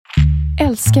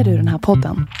Älskar du den här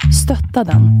podden?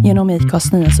 Stötta den genom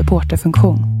IKAs nya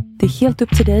supporterfunktion. Det är helt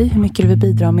upp till dig hur mycket du vill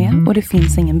bidra med och det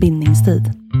finns ingen bindningstid.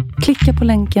 Klicka på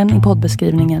länken i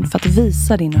poddbeskrivningen för att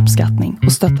visa din uppskattning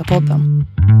och stötta podden.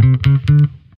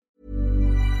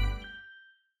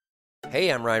 Hey,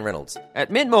 I'm Ryan Reynolds. At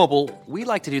Mint Mobile,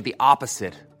 we like to do the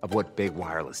opposite of what Big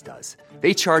Wireless does.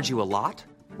 They charge you a lot.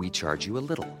 We charge you a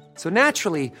little. So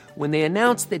naturally, when they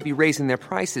announced they'd be raising their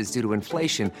prices due to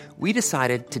inflation, we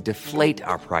decided to deflate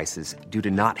our prices due to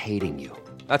not hating you.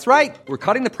 That's right. We're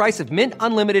cutting the price of Mint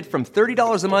Unlimited from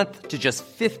 $30 a month to just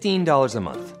 $15 a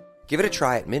month. Give it a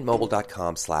try at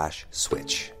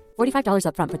mintmobile.com/switch. $45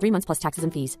 up front for 3 months plus taxes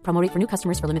and fees. Promo rate for new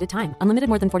customers for limited time. Unlimited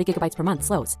more than 40 gigabytes per month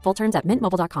slows. Full terms at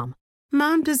mintmobile.com.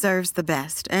 Mom deserves the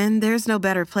best, and there's no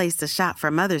better place to shop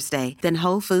for Mother's Day than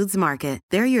Whole Foods Market.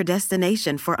 They're your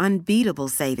destination for unbeatable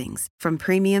savings, from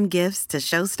premium gifts to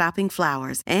show-stopping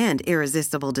flowers and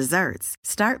irresistible desserts.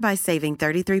 Start by saving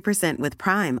 33% with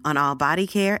Prime on all body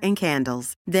care and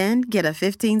candles. Then get a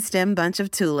 15-stem bunch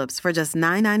of tulips for just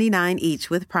 $9.99 each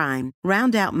with Prime.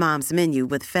 Round out Mom's menu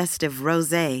with festive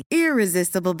rosé,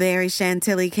 irresistible berry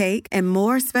chantilly cake, and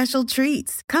more special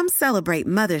treats. Come celebrate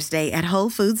Mother's Day at Whole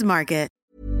Foods Market.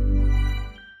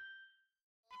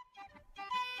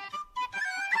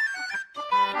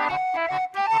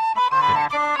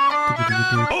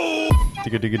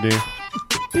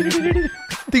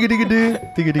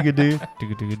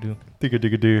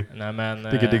 Nej men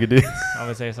om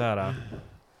vi säger så här.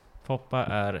 Foppa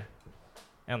är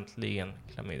äntligen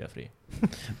klamydiafri.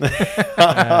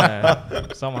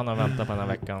 Som han har väntat på den här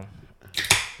veckan.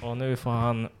 Och nu får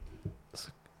han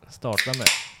starta med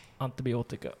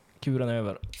antibiotika. Kuren är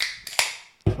över.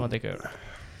 Får man dricka över.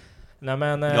 Nej,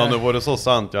 men, ja, nu var det så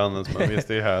sant, Johannes, men visst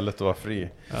det är härligt att vara fri.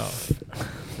 Ja,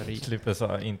 fri. Slipper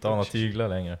så inte ha några tyglar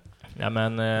längre. Ja,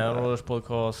 men Rollers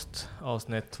podcast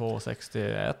avsnitt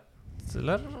 261,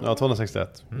 eller? Ja,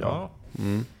 261. Ja.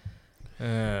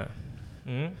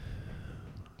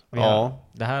 Ja.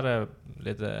 Det här är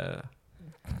lite...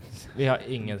 Vi har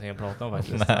ingenting att prata om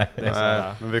faktiskt. Nej, det är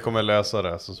nej, men vi kommer lösa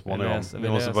det så småningom.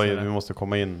 Vi måste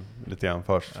komma in lite grann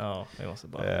först. Ja, vi måste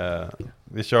bara...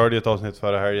 vi körde ju ett avsnitt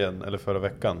förra helgen, eller förra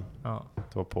veckan. Ja.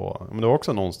 Det var på... Men det var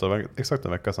också en onsdag, exakt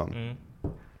en vecka sedan.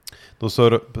 Då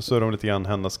surrade de lite grann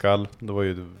Hända skall. Det var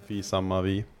ju vi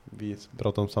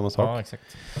pratade om samma sak. Ja, exakt.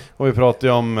 Och vi pratade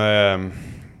ju om...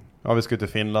 vi ska till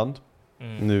Finland.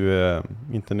 Nu,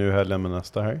 inte nu heller, men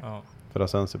nästa helg. Ja. För att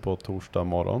sen se på torsdag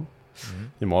morgon.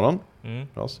 Imorgon.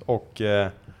 Och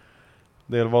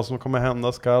det är vad som kommer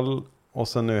hända skall. Och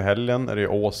sen nu i helgen är det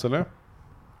Åsele.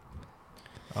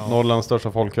 Ja. Norrlands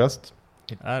största folkfest.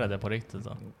 Är det på riktigt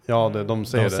då? Ja, de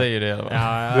säger det. De säger det.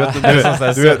 Ja.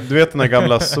 Du vet den här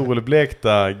gamla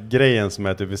solblekta grejen som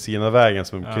är typ vid Sinavägen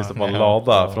som klistrar på en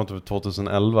lada från typ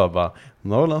 2011. Bara,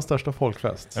 Norrlands största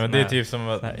folkfest. Ja, men det är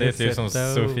typ som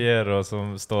Sofiero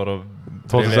som står och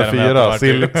 2004,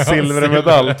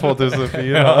 silvermedalj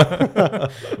 2004.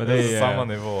 Men det är samma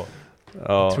nivå.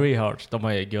 Ja. Three Hearts, de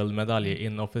har ju guldmedalj i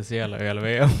inofficiella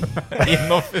ÖLVM.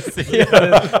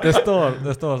 Inofficiella? det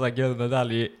står så här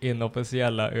guldmedalj i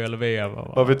inofficiella ÖLVM.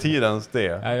 Vad betyder ens det?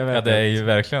 Ja, det är ju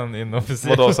verkligen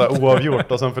inofficiellt. Vadå, så här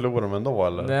oavgjort och sen förlorar de ändå,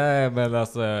 eller? Nej, men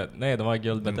alltså, de har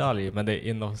guldmedalj, men det är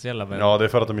inofficiella. Men... Ja, det är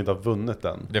för att de inte har vunnit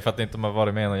den. Det är för att de inte har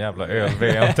varit med i någon jävla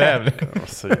ÖLVM-tävling.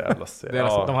 Så jävla det är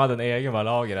alltså, de hade en egen var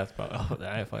laget. Det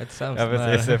är fan inte sämst. Jag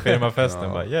vet inte,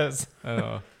 firmafesten bara, yes.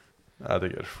 Ja. Jag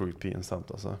tycker det är sjukt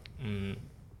pinsamt alltså.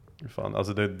 Fan,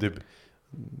 alltså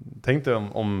tänk dig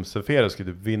om Sefera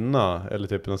skulle vinna eller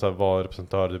typ någon så här vara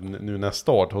representant nu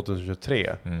nästa år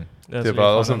 2023. Det skulle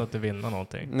fan inte vinna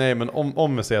någonting. Nej, men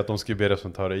om vi säger att de skulle bli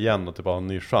representanter igen och typ ha en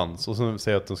ny chans och sen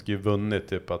säger att de skulle vunnit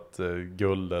typ att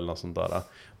guld eller något sånt där.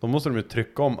 Då måste de ju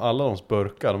trycka om alla de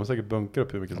burkar. De har säkert bunkar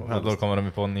upp hur mycket som helst. Då kommer de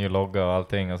ju på en ny logga och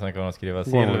allting och sen kan de skriva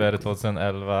silver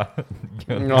 2011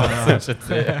 guld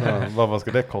 2023. Vad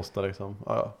ska det kosta liksom?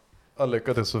 Ja. Jag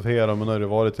lyckas till Sofia, men nu har det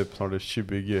varit typ snart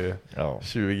 20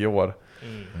 år.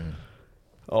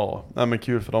 Ja, nej, men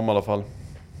kul för dem i alla fall.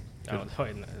 Ja,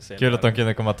 det kul att de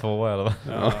kunde komma tvåa eller vad?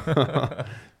 Ja.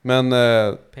 Men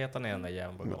peta ner den där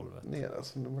jäveln på golvet. Ner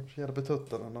alltså, du var så jävla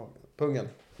betuttad den pungen.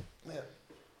 Ner.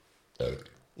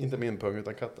 Inte min pung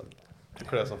utan katten.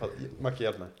 Klä som fast Macke,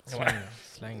 hjälp mig.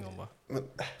 Släng om bara. Men,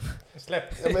 släpp.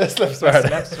 Ja, men jag släpp svärd.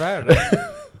 Släpp svärd.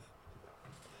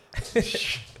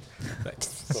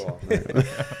 Så.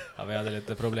 Ja, vi hade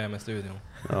lite problem med studion.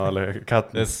 Ja, eller katten.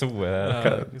 Det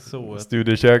är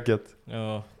studieköket.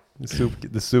 Ja.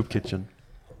 The soup kitchen.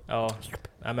 Ja.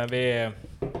 Nej, men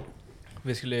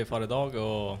vi skulle ju fara idag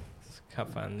och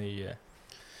skaffa en ny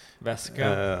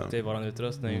väska till våran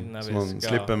utrustning när så vi man ska...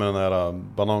 slipper med den där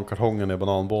banankartongen i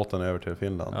bananbåten över till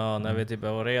Finland. Ja, när vi typ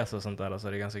är och reser och sånt där så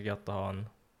är det ganska gött att ha en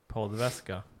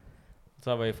poddväska.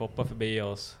 Så var ju Foppa förbi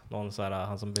oss, någon så här,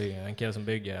 han som bygger, en kille som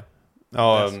bygger.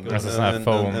 Ja, en sån här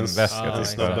foamväska till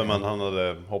snubbe, men han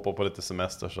hade hoppat på lite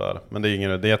semester så här. Men det är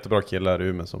ingen, det är jättebra killar i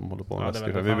Umeå som håller på med väskor.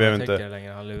 Vi behöver inte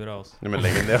längre, han lurar oss. Nej, men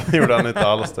längre det gjorde han inte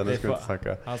alls, det ska vi inte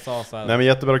snacka. Han sa så här. Nej, men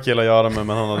jättebra killar att göra med,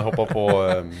 men han hade hoppat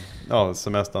på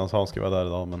semester, han sa han skulle vara där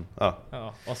idag, men ja.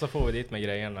 Ja, och så får vi dit med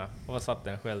grejerna. Och vad satt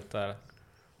en skylt där?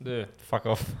 Du, fuck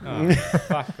off. Ja,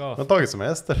 fuck off. Han har tagit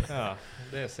semester. Ja,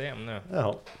 det är sen nu.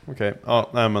 Ja, okej. Ja,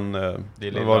 nej men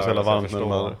det var så jävla varmt nu.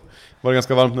 Var det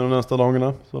ganska varmt nu de nästa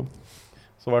dagarna.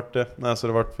 Så vart det. Nej, så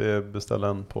det vart vi beställde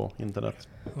en på internet.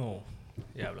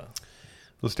 Jävlar.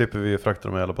 Då slipper vi frakta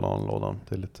de hela bananlådan.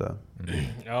 Det är lite,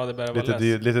 ja, det börjar vara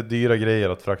lite dyra grejer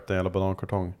att frakta en hela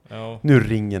banankartong. Ja. Nu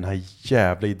ringer den här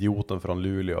jävla idioten från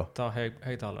Luleå. Ta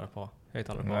högtalare på.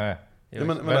 Nej. Ja,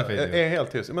 men jag är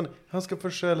helt tyst. Men han ska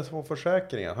få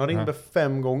försäkringar. Han ringde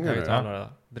 5 gånger nu. Högtalare,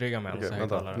 dryga män så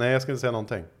högtalare. Nej, jag ska inte säga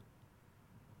någonting.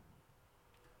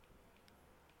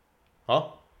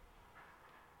 Ja?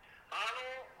 Hallå,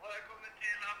 har jag kommit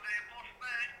till André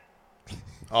Forsberg?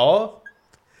 Ja?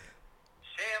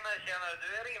 Tjena, du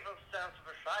är ingen från Svensk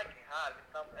Försäkring här.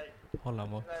 Hålla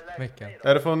mot mycket.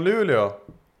 Är det från Luleå? Yes,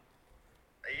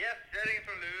 jag ringer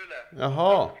från Luleå.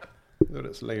 Jaha.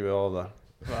 Nu så lägger vi av där.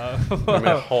 Men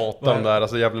jag hatar de där,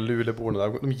 alltså jävla Luleåborna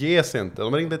där. De ger sig inte,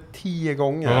 de ringde 10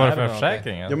 gånger. Vad var det för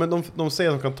försäkringen? Ja, men de säger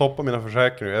att de kan toppa mina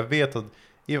försäkringar. Jag vet att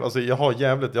alltså jag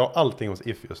har allting hos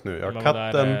If just nu. Jag har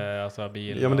katten, alltså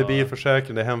bil, ja men det är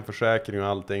bilförsäkring, det är hemförsäkring och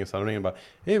allting. Så de ringer bara,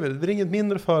 vi ringer ett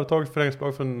mindre företag,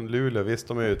 försäkringsbolag från Luleå. Visst,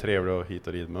 de är ju trevliga och hit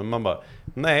och dit. Men man bara,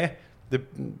 nej,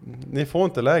 ni får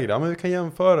inte lägre. Ja, men vi kan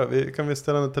jämföra, kan vi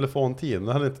ställa en telefontid?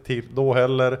 Det hade inte tid då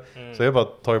heller. Så jag bara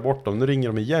tagit bort dem. Nu ringer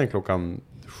de igen klockan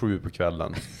 7 på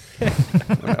kvällen.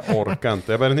 Jag orkar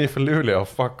inte. Jag bara, ni är för Luleå,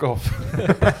 fuck off.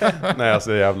 Nej,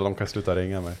 alltså jävlar, de kan sluta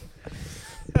ringa mig.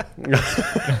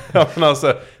 Ja, men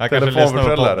alltså,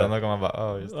 telefonförsäljare. Då kan man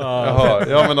bara, just det. Jaha,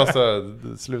 ja men alltså,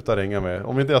 sluta ringa mig.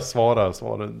 Om inte jag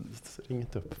svarar, ring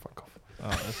inte upp, fuck off. Ja,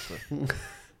 just det.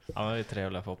 Ja, men vi är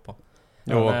trevliga Foppa.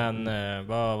 Jo. Men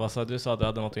vad sa du? Sa att du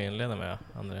hade något att inleda med,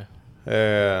 André?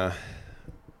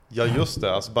 Ja, just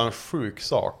det. Alltså bara en sjuk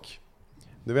sak.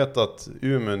 Du vet att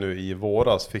Umeå nu i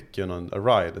våras fick ju en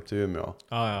ride till Umeå.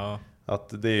 Ja.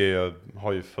 Att det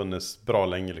har ju funnits bra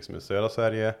länge liksom i södra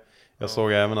Sverige. Jag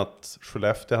såg även att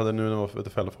Skellefteå hade nu när man var ute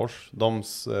i Fällefors.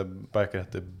 Deras bikar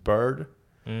heter Bird.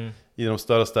 I de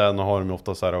större städerna har de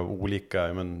ofta så här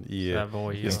olika, men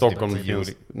i Stockholm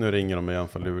finns, nu ringer de igen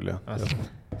från Luleå. Alltså.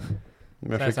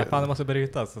 Men jag fick, fan, det måste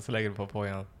brytas, så lägger du på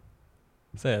igen.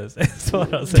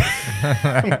 Svara.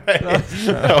 Nej,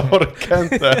 jag orkar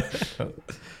inte.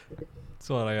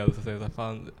 Svara igen, så säger så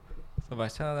fan. Så bara,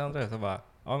 känner det André? Så bara,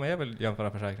 ja men jag vill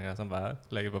jämföra försäkringar. Så bara,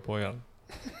 lägger på igen.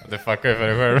 Det fuckar ju för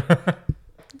dig själv.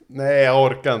 Nej, jag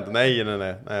orkar inte. Nej,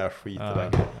 jag skiter där.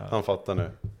 Ja. Han fattar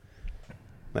nu.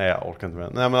 Nej, jag orkar inte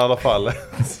med. Nej, men i alla fall.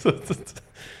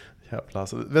 Jävla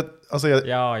alltså.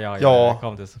 Jag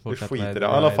kom till så fortsätt med det i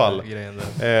alla fall.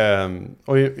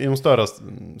 Och i de större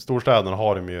storstäderna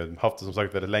har de ju haft det som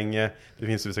sagt väldigt länge. Det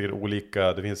finns ju säkert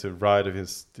olika. Det finns ju Ride, det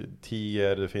finns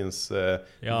Tier, det finns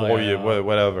Voi,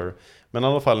 whatever. Men i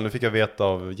alla fall, nu fick jag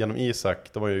veta genom Isak.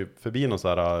 Det var ju förbi någon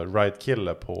sån här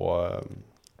ride-kille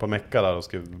på Mecka där och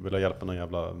skulle vilja hjälpa någon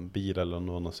jävla bil eller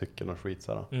någon cykel och skit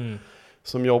så här.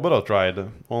 Som jobbade åt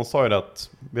Ride. Och han sa ju att,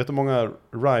 vet du hur många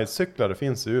ride-cyklar det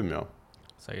finns i Umeå?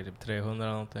 Säkert typ 300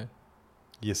 eller någonting.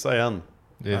 Gissa igen.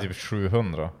 Det är typ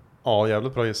 700. Ja,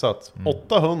 jävligt bra gissat.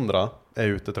 800 är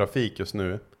ute i trafik just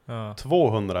nu.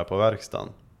 200 är på verkstaden.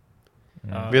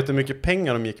 Vet du hur mycket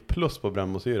pengar de gick plus på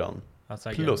brännbosyran?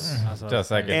 Plus. Alltså, det är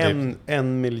säkert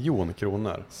en miljon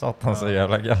kronor. Satan, så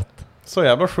jävla gött. Så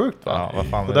jävla sjukt, va? Ja, vad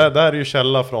fan och där är ju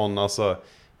källa från, alltså,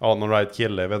 någon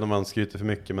ride-kille. Jag vet inte om man skryter för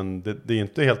mycket, men det är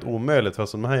inte helt omöjligt. För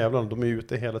alltså, de här jävlarna, de är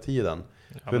ute hela tiden.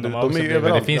 Ja, de är ju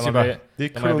överallt. Det finns ju bara, det är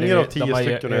klungor av 10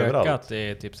 stycken överallt. De har ökat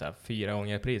det typ så här 4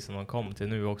 gånger pris som de kom till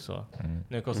nu också.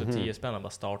 Nu kostar 10 spänn att bara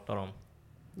starta dem.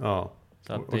 Ja,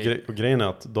 och grejen är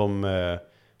att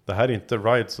det här är inte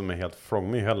ride som är helt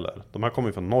from me heller. De här kommer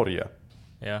ju från Norge.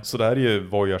 Yeah. Så det här är ju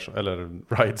Voyage, eller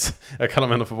rides. Jag kallar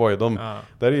dem ändå för Voyage.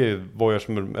 Det här är ju Voyage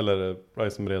eller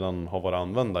rides som redan har varit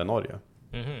använda i Norge.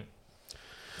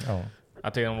 Ja.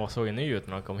 Jag tycker de såg ny ut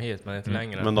när de kom hit, men inte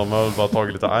längre. Men de har väl bara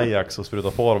tagit lite Ajax och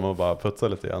sprutat på dem och bara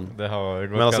putsat lite igen. Det har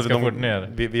gått ganska fort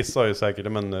ner. Vissa har ju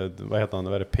säkert, men vad heter han?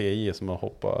 Vad är det? PJ som har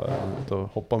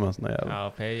hoppat med en sån här jävla.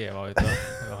 Ja, PJ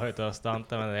var ute och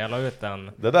stantade, men jag la ut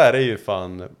den. Det där är ju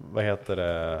fan, vad heter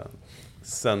det?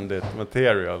 Send it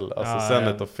material, alltså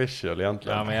send it official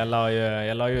egentligen. Ja, men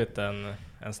jag la ut en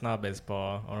snabbis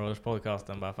på Onroaders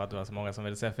podcasten bara för att det var så många som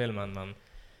ville se filmen, men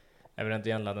jag vet inte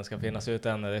egentligen att den ska finnas ut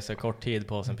än. Det är så kort tid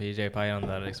på sen PJ-pajan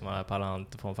där liksom är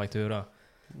palant på en faktura.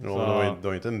 Ja, det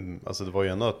var inte alltså det var ju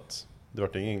ändå att det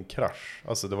var ingen krasch.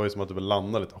 Alltså det var ju som att det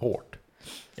landade lite hårt.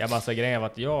 Jag bara så grejen var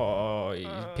att jag och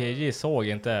PJ såg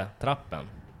inte trappen.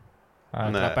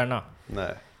 Trapporna.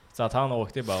 Nej. Så att han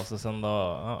åkte bara och så sen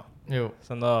då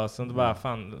sen då bara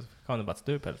fan kom det bara ett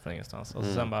stup helt från ingenstans och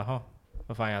så sen bara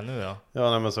vad fan är jag nu då? Ja,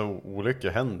 nej, men så olyckor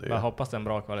händer ju. Bara hoppas det är en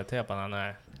bra kvalitet på den.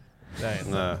 Nej. Det är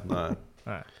inte.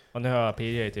 Nej. Och nu har jag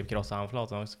PJ typ krossat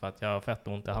handflatan också för att jag har fett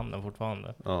ont i handen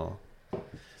fortfarande. Ja.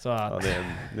 Så att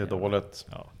det är dåligt.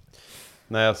 Ja.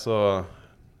 Nej, så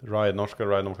norska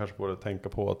Ride, de kanske borde tänka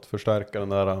på att förstärka den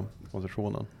där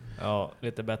konstruktionen. Ja,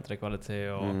 lite bättre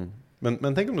kvalitet och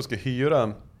Men tänk om du ska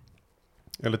hyra,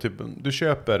 eller typ du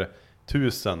köper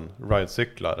 1000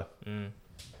 ride-cyklar.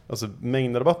 Alltså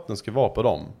mängdrabatten ska vara på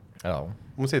dem. Ja. Om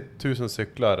man säger 1000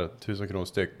 cyklar, 1000 kronor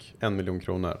styck, 1 miljon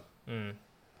kronor.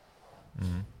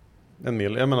 1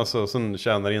 miljon, jag menar så, sen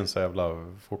tjänar in så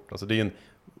jävla fort. Alltså det är en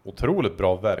otroligt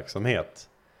bra verksamhet.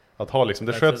 Att ha liksom,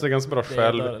 det sköter sig ganska bra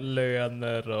själv.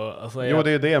 Löner och alltså jo,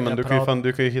 det är det, men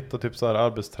du kan ju hitta typ så här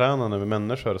arbetstränande med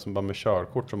människor som bara med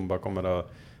körkort som bara kommer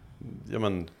att, ja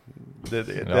men det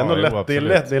är ändå lätt, det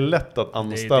är lätt att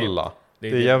anställa. Det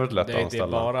är jävligt lätt att anställa.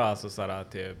 Det är bara alltså sådär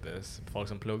typ folk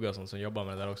som pluggar som jobbar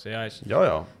med det där också.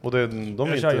 Ja. Och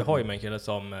jag kör ju hoj med en kille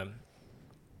som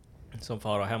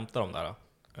far och hämtar dem där.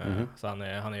 Så han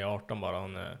är 18 bara.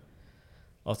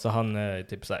 Och så han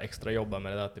typ så här extra jobbar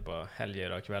med det där typ på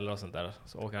helger och kvällar och sånt där.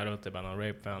 Så åker han runt i bara någon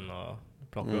rape-van och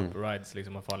plockar upp rides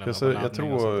liksom och farliga på jag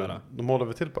tror de håller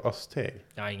väl till på Östeg.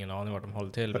 Jag har ingen aning vart de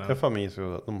håller till. Jag får minns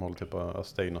att de håller till på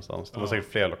Östeg någonstans. De har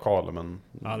säkert fler lokaler, men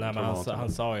ja, nej, men han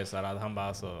sa ju så här att han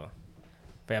bara så,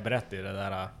 för jag berättade ju det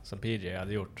där som PJ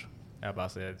hade gjort. Jag bara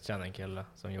så jag känner en kille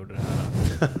som gjorde det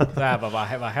här. Så jag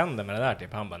bara vad händer med det där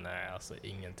typ? Han bara nej, alltså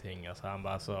ingenting. Alltså han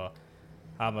bara så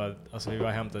alltså vi var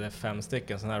hämtade 5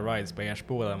 stycken såna här rides på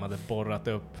Ersboda där de hade borrat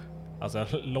upp alltså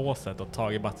låset och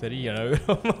tagit batterierna ur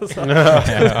dem och så.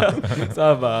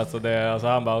 Så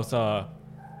han bara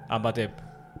han bara typ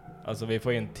alltså vi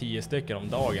får in 10 stycken om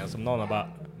dagen som någon har bara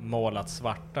målat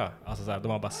svarta, alltså så här,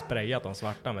 de har bara sprayat de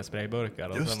svarta med sprayburkar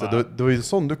och just så det, det var ju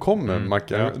sån du kom med,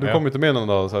 Macke. Du kom inte med någon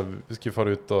dag så här, vi ska ju fara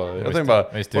ut och jag tänkte bara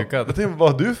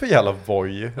vad har du för jävla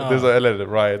voj? Det är så, eller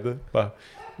ride bara.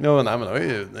 Ja, nej men det var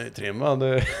ju trimmad.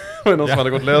 Det var någon som hade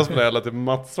gått lös med det eller typ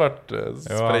mattsvart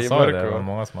sprayburk. Det var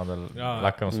många som hade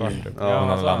lackat om svart.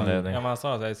 Man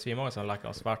sa att det är svinmånga som lackar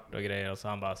om svart och grejer och så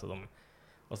han bara så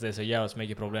och så det är så jävligt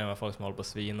mycket problem med folk som håller på att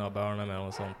svina och börna med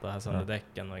och sånt. Det här sönder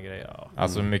däcken och grejer. Ja.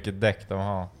 Alltså mycket däck de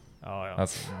har. Ja.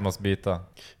 Alltså måste byta.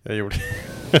 Jag gjorde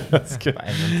en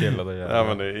gång till och det gör. Ja,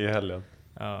 men det är i helgen.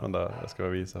 Ja. Men där, jag ska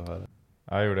visa för det.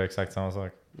 Jag gjorde exakt samma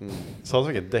sak. Så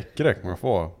vilket däckräck man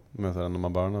får med när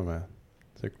man börnar med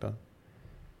cyklar.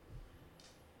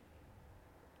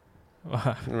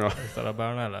 Va? Ja. Står det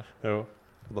börna eller? Jo,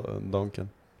 donken.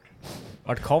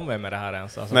 Vart kommer med det här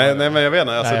ens? Alltså, nej men jag vet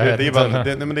inte. Alltså,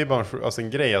 det är bara alltså, en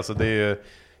grej. Alltså, det är,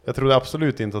 jag trodde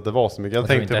absolut inte att det var så mycket. Jag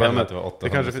tänkte bara,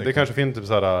 det kanske finns typ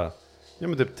såhär, ja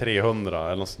men typ 300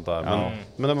 eller något sånt där.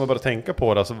 Men när man bara tänka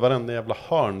på det, alltså varenda jävla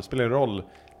hörn spelar en roll.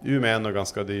 Umeå är ändå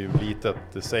ganska, det är ju litet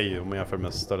i sig om man jämför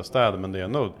med större städer, men det är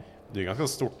ändå, det är ganska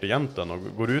stort egentligen och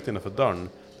går ut innanför dörren.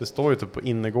 Det står ju typ på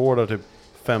innergårdar typ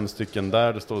 5 stycken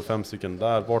där, det står 5 stycken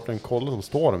där. Vart en kolla som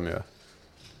står de ju.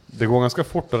 Det går ganska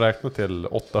fort att räkna till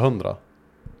 800.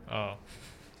 Ja.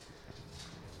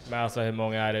 Men alltså hur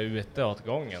många är det ute åt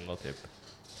gången då typ?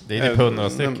 Det är typ 100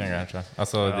 stycken kanske.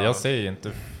 Alltså jag säger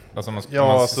inte alltså,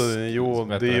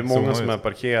 det är ju många som är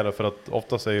parkerade för att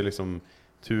oftast är ju liksom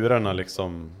turerna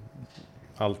liksom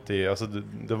alltid, alltså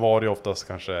det var ju oftast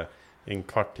kanske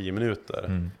 15-10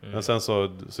 minuter. Men sen så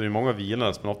är det många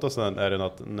vilande, men oftast är det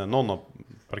att när någon har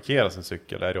parkerat sin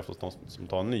cykel är det oftast någon som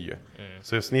tar en ny.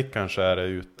 Så i snitt kanske är det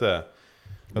ute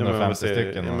 150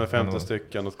 stycken. Med 50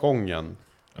 stycken åt gången.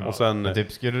 Ja. Och sen, men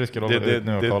typ skulle du ut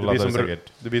nu och kolla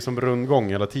det blir som rundgång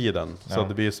hela tiden. Så att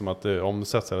det blir som att det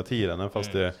omsätts hela tiden. Även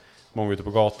fast det är många ute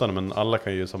på gatan, men alla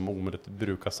kan ju som omöjligt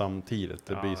bruka samtidigt.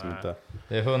 Det blir som inte.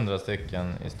 Det är 100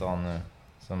 stycken i stan nu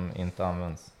som inte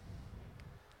används.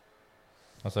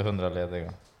 Alltså 100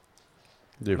 lediga.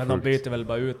 Det är Men sjukt. de byter väl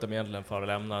bara ut dem egentligen för att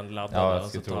lämna en laddad Ja, jag och så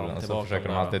skulle tar tro de det. Och så tillbaka försöker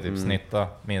de där. alltid typ snitta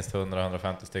minst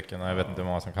 100-150 stycken. Jag vet inte hur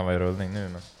många som kan vara i rullning nu,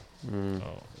 men...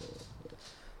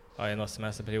 Ja, i någon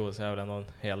semesterperiod så är det väl ändå en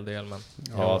hel del, men...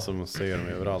 Ja, alltså man ser dem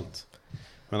överallt.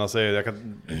 Men alltså, jag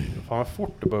kan... Fan vad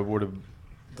fort det bara borde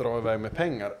dra iväg med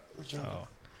pengar. Ja.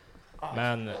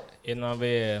 Men innan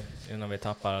vi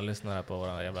tappar lyssnare på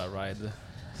våra jävla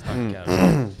ride-snackar.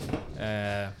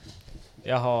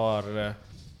 Jag har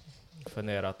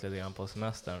funderat lite grann på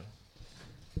semestern.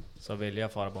 Så vill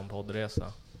jag fara på en poddresa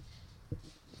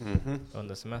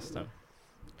under semestern.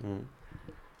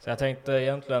 Så jag tänkte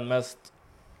egentligen mest,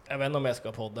 jag vet inte om jag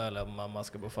ska podda eller om man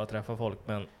ska få träffa folk,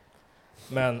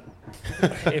 men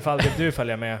ifall du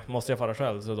följer med, måste jag fara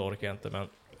själv så då orkar jag inte, men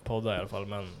podda i alla fall.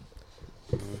 Men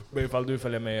ifall du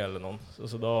följer med eller någon,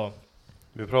 så då...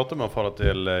 Vi pratar om att fara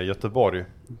till Göteborg.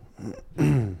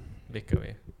 Vilka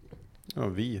vi? Ja,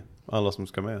 vi. Alla som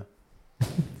ska med.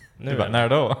 Nu Bara, när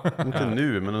då? Inte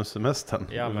nu, men under semestern.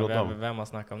 Ja, Vi men pratar om. vem har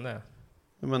snackat om det?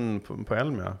 Ja, men på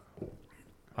Elmia.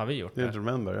 Har vi gjort Det är inte det?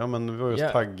 remember. Ja, men vi var just Ja.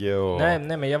 Tagge och... Nej,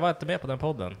 men jag var inte med på den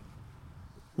podden.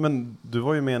 Men du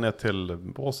var ju med ner till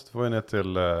båset. Du var ju ner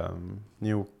till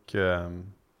Nuuk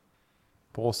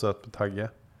båset på Tagge.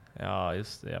 Ja,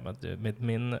 just det. Ja, men du, mitt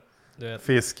minne... Du vet,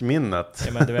 Fiskminnet.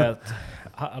 ja, men du vet,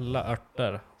 alla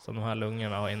örter som de här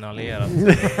lungorna har inhalerat.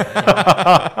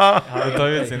 Du tar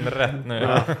ut sin rätt nu.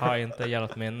 Jag har inte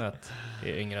hjälpt minnet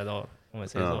i yngre dag, om vi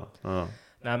säger så. Ja.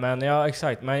 Nej, men ja,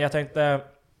 exakt. Men jag tänkte...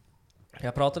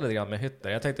 Jag pratade lite grann med Hytter.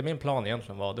 Jag tänkte min plan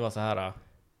egentligen var... Det var så här...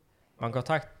 Man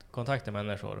kontaktar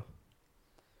människor.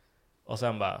 Och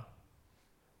sen bara...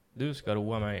 Du ska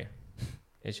roa mig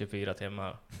i 24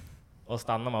 timmar. Och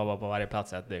stannar man bara på varje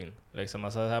plats ett dygn. Liksom.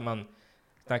 Alltså, så här man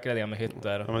snackar lite grann med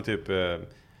Hytter. Ja, men typ...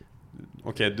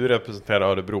 Okej, du representerar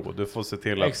Örebro. Du får se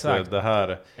till Exakt. att det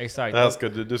här... Exakt. Det här ska,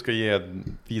 du ska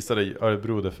visa dig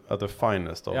Örebro at the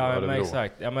finest av Ja, Örebro. men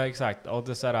exakt. Ja, men exakt. Och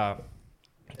det är så här...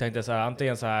 Tänkte så här,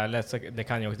 antingen så här, det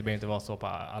kan ju också inte vara så på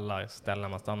alla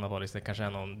ställen man stannar på. Liksom. Det kanske är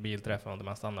någon bilträff där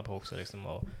man stannar på också. Liksom,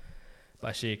 och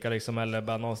bara kika liksom, eller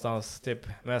bara någonstans typ.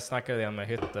 Men jag snackade igen med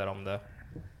Hytter om det.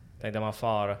 Tänkte man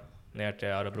far ner till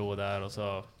Örebro där och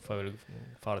så får vi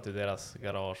fara till deras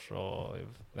garage. Och,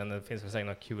 men det finns väl säkert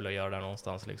något kul att göra där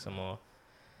någonstans liksom. Och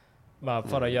bara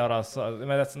för att göra så, men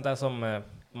det är sånt där som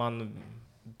man,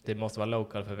 det måste vara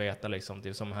local för att veta liksom.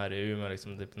 Typ som här i Umeå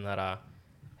liksom, typ den här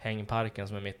hängparken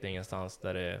som är mitt ingenstans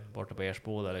där det är borta på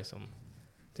Ersboda liksom.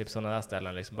 Typ sådana där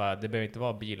ställen liksom. Bara, det behöver inte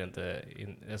vara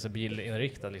alltså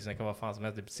bilinriktad liksom. Det kan vara fan som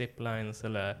helst, typ ziplines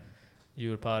eller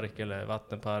djurpark eller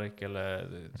vattenpark eller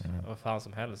vad fan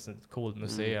som helst. Ett coolt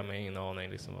museum med ingen aning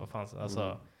liksom. Vad fan,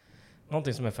 alltså,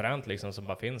 någonting som är föränt liksom, som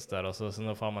bara finns där. Och så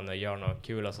då får man göra något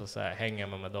kul, alltså, så här, hänga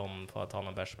med dem för att ta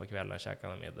någon bärs på kvällen, käka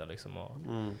någon middag liksom. Och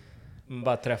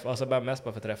bara träffa, alltså bara mest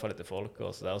bara för att träffa lite folk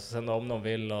och sådär. Och så sen då, om de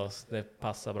vill och det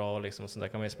passar bra liksom, så där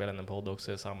kan vi spela in en podd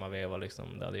också i samma veva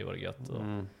liksom. Det hade ju varit gött.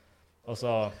 Och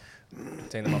så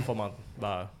tänkte man, får man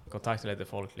bara kontakta lite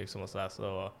folk liksom och sådär.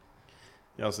 Så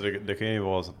Ja, alltså det kan ju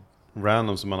vara så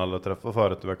random som man aldrig träffat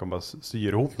förut. Du kan bara syr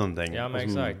ihop någonting. ja, men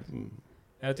Och så- exakt.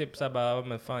 Eller typ såhär bara,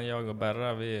 men fan jag och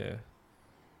Berra,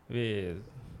 vi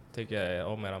tycker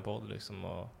om eran podd liksom.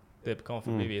 Och typ kom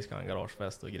förbi, vi ska ha en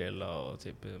garagefest och grilla och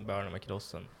typ börna med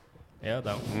krossen. Ja,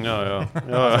 då. Ja.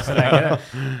 Alltså,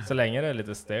 så länge det är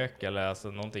lite stök eller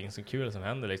alltså någonting så kul som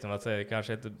händer liksom, att säga,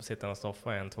 kanske inte sitta och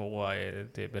stoffa i en tvåa i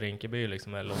typ Rinkeby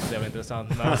liksom, eller låter det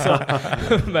intressant, men alltså,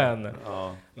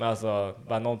 men alltså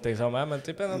bara någonting som men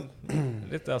typ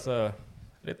lite alltså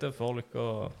lite folk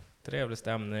och trevlig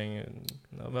stämning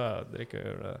och bara dricka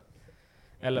ur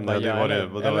eller bara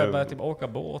eller bara typ åka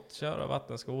båt, köra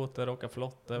vattenskoter, åka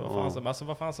flotte,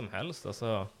 vad fan som helst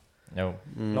alltså. Jo.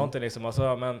 Någonting liksom,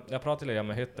 alltså, men jag pratade lite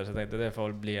med Hytter så jag tänkte det får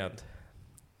väl bli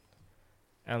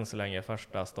än så länge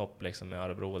första stopp liksom med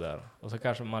Örebro där. Och så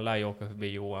kanske man lär ju åka förbi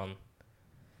Johan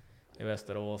i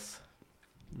Västerås.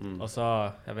 Och så,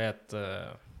 jag vet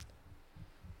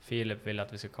Filip vill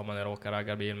att vi ska komma ner och åka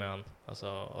raggarbil med han, alltså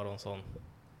Aronsson.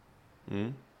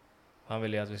 Han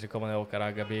vill ju att vi ska komma ner och åka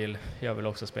raggarbil. Jag vill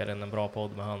också spela in en bra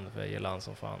podd med han, för jag gillar han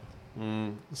som fan.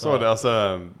 Så det,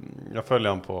 alltså, jag följer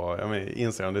han på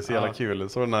Instagram, det är så jävla kul.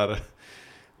 Så när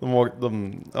de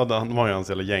har ju hans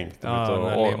jävla gäng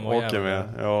och åker med.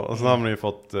 Ja, och så har de ju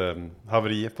fått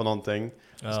haveri på någonting.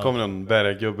 Så kommer en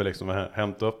bärgubbe liksom och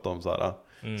hämtar upp dem så här.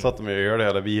 Så att de gör det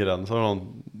hela bilen. Så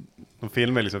de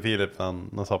filmar liksom Filip när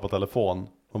han sa på telefon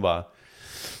och bara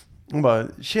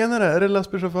tjenare, är det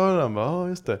lastbilschauffören? Ja,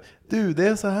 just det. Du, det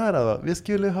är så här då. Vi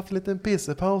skulle haft en liten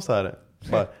pissepaus här.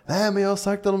 Bara, nej, men jag har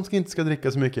sagt att de inte ska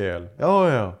dricka så mycket öl.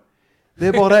 Ja. Det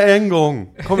är bara en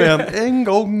gång. Kom igen, en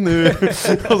gång nu.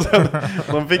 Och sen,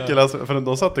 de fick ju alltså, för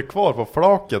de satte kvar på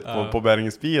flaket på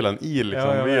bärgningsbilen i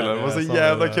liksom bilen. Det var så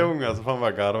jävla kung alltså, fan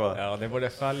vad garva. Ja, det borde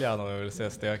följa när vi vill se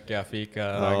stökiga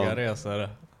fika-raggarresor.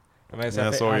 Men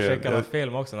han skickade en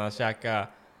film också när han käkade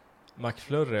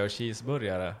McFlurry och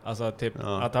cheeseburgare. Alltså typ,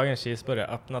 han tagit en cheeseburgare,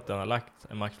 öppnat den och lagt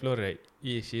en McFlurry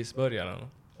i cheeseburgaren.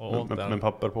 Med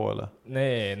papper på eller?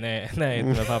 Nej,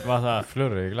 inte med papper.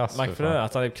 Flurry glass. McFlurry,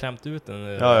 alltså han hade klämt ut den.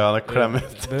 Ja, han har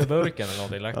klämt ut burken eller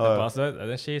någonting, lagt det på. Alltså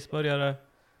en cheeseburgare,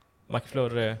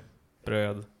 McFlurry,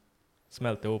 bröd,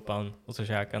 smält ihop han och så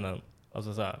käkade den.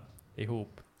 Alltså så här,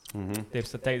 ihop. Typ,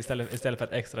 så istället för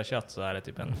ett extra kött så är det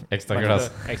typ en extra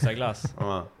glass. Extra glass.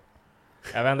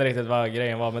 Jag vet inte riktigt vad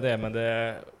grejen var med det, men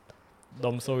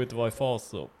de såg ut att vara i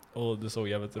fas och det såg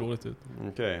jävligt roligt ut.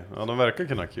 Okej, ja de verkar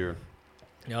kunna ha kul.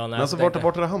 Ja, nej, men alltså vart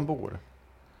är det han bor?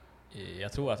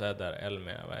 Jag tror att det är där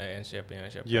Elmia, Enköping.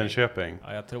 Jönköping?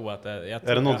 Ja, jag tror att det...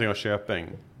 Är det någonting av Köping?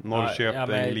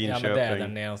 Norrköping, Linköping? Ja, men det är där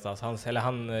någonstans. Jag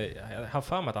har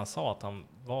för mig att han sa att han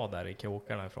var där i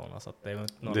krokarna ifrån. Alltså att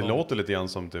det låter lite grann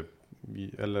som typ...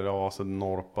 Eller ja, alltså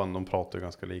Norpan, de pratar ju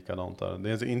ganska likadant där. Det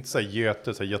är inte så här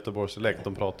Göte, så här Göteborgselekt,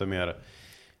 de pratar mer...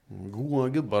 Goa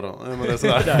gubbar då. Men det är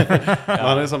sådär.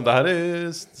 Man är som, det här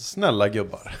är snälla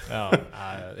gubbar. Ja,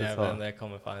 det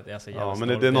kommer fan inte. Ja, men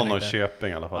det är någon av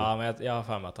Köping i alla fall. Ja, men jag har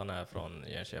för mig att han är från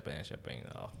Jönköping.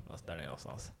 Ja, alltså där är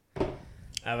någonstans.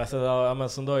 Ja, men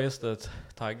som då just ett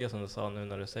tagge som du sa nu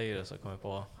när du säger det, så kommer jag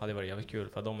på, hade varit jävligt kul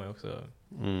för de är också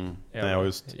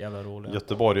jävla roliga.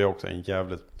 Göteborg är också en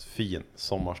jävligt fin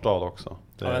sommarstad också.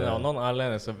 Av någon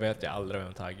anledning så vet jag aldrig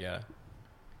vem Tagge är.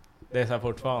 Det är så här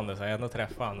fortfarande så jag ändå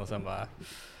träffar han och sen bara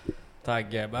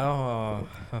Tagge,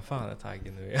 vad fan är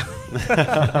Tagge nu igen?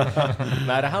 Men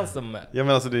är det han som... Ja, men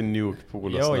alltså det är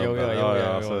Nuke-pool och Jo, jag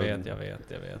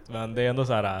vet. Men det är ändå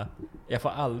så här, jag får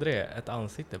aldrig ett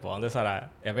ansikte på honom. Det är så här,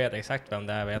 jag vet exakt vem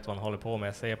det är, jag vet vad han håller på med.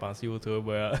 Jag ser på hans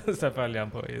YouTube och jag sen följer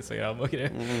han på Instagram och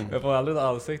grejer. Jag får aldrig ett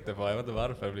ansikte på, jag vet inte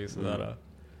varför det blir så där.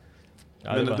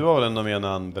 Ja, men du var väl ändå med när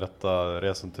han berättade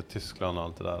resan till Tyskland och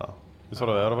allt det där? Du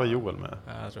sa det var Joel med?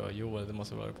 Ja, jag tror Joel, det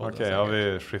måste vara på podden. Okej, ja,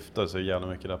 vi skiftade så jävla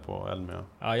mycket där på Elmia.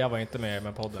 Ja, jag var inte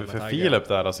med podden. För Filip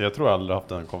där, alltså jag tror jag aldrig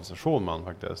haft en konversation med han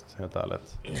faktiskt, helt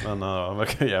ärligt. Men han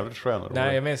verkar jävligt skön.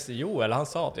 Nej, jag minns Joel, han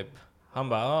sa typ, han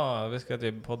bara, vi ska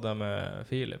typ podda med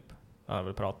Filip. Han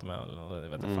vill prata med honom, jag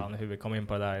vet inte fan hur vi kom in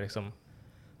på det där liksom.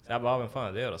 Så jag bara, vem fan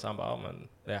är det då? Så han bara, men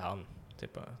det är han,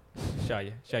 typ,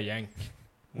 tjejjänk.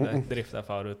 Driftar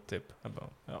förut, typ. Jag bara,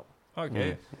 ja.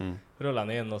 Okej. Rullade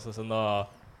han in och så sen då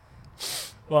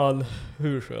var han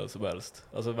hur skön som helst.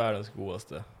 Alltså världens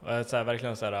godaste. Och jag säger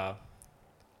verkligen så här.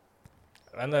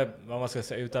 Jag vet inte vad man ska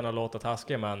säga utan att låta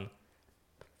taskig, men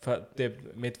för det,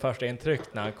 mitt första intryck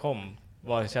när han kom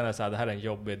var, jag kände så här, det här är en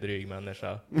jobbig, dryg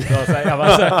människa. Jag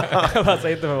var så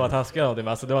inte för att vara taskig eller någonting,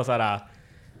 men alltså det var så här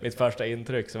mitt första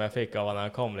intryck som jag fick av när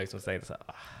han kom liksom, så tänkte så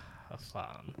här, vad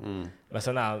fan. Men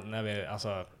sen när vi,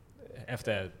 alltså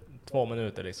efter 2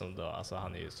 minuter liksom då, alltså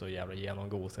han är ju så jävla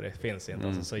genomgod så det finns inte,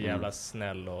 alltså så jävla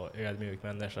snäll och ödmjuk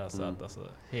människa så att alltså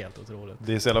helt otroligt.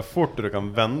 Det är så jävla fort du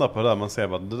kan vända på det där, man ser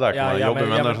bara det där kan vara en jobbig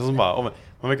människa som bara,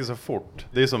 man verkar så fort.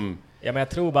 Det är som... Ja, men jag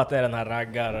tror bara att det är den här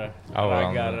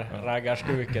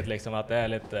raggarstuket liksom, att det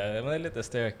är lite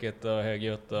stökigt och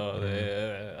högljutt och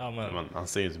men han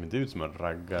ser ju inte ut som en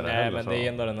raggare. Nej, heller, men det är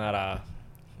ändå den här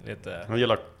lite... Han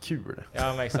gillar kul.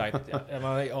 Ja, men exakt.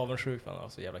 Man är avundsjuk för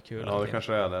så jävla kul. Ja, det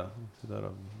kanske är det. Det där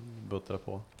och buttra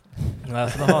på.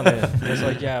 Alltså, det är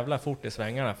så jävla fort i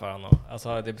svängarna för honom.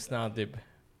 Alltså, det snabbt typ...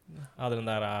 Hade den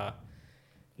där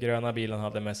gröna bilen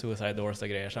hade med suicide doors och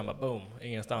grejer. Sen bara boom,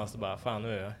 ingenstans. Bara fan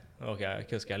nu jag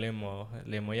kuskar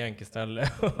limo jänk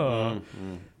istället.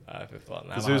 Nej, för fan.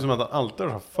 Nej, det ser ut som att han alltid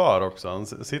har chaufför också. Han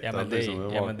sitter ja, men det,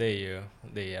 liksom, men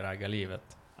det är raggarlivet.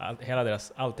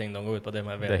 Allting de går ut på det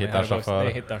man vet. Det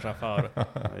hittar chaufför.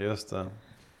 Just det.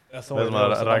 Det är de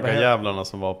här raggarjävlarna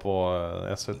som var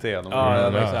på SVT.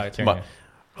 Exakt.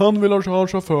 Han vill ha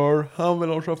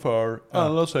en chaufför.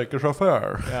 Alla söker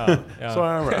chaufför. Ja. Så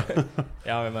är det.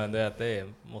 Ja, men det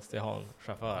måste jag ha en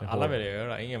chaufför. Alla vill ju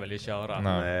göra, ingen vill ju köra.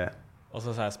 Nej. Och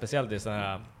så här, speciellt i sådana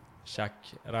här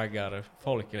tjack-raggar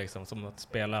folk liksom, som att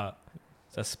spela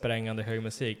så här sprängande hög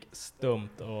musik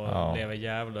stumt och lever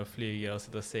jävla och flyger och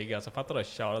sitter och siggar. Så fattar du att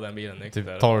köra den bilen nykter.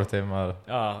 Typ 12 timmar.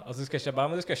 Ja, och så ska jag köra,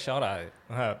 men du ska köra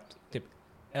den här typ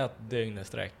 1 dygn i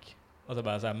sträck. Och så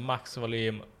bara så här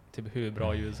maxvolym, typ hur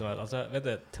bra ljud som helst. Alltså vet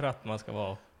du, trött man ska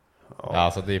vara. Ja,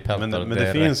 alltså det är men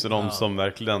det finns ju de som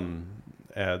verkligen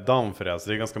är down för det. Alltså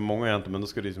det är ganska många egentligen, men då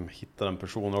ska du liksom hitta den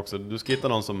personen också. Du ska hitta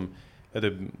någon som är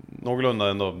det någorlunda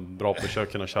ändå bra på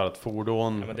att kunna köra ett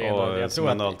fordon. Ja, men det är ändå,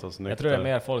 jag tror det är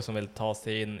mer folk som vill ta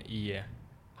sig in i...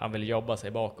 Han vill jobba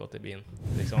sig bakåt i bilen.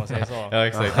 Liksom man säger så. Ja,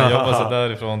 exakt. Han jobbar sig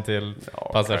därifrån till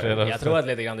passagerare. Jag tror att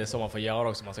lite grann det är så man får göra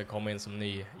också. Man ska komma in som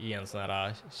ny i en sån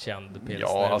här känd pilsner.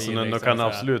 Ja, alltså nu kan det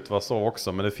absolut vara så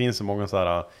också. Men det finns så många så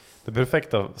här... Det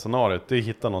perfekta scenariot, det är att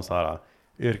hitta någon så här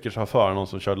yrkeschaufför, någon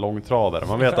som kör långtradare.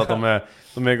 Man vet att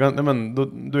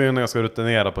du är ganska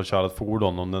rutinerad på att köra ett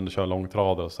fordon om den kör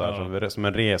långtradare och så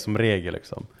här, som regel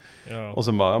liksom. Ja. Och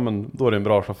sen bara, då är det en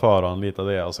bra chaufför och anlita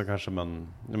det. Och så kanske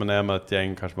är man ett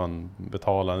gäng kanske man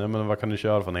betalar. Vad kan du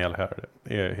köra för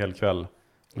en hel kväll?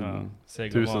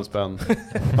 1000 spänn.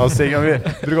 Ja, vi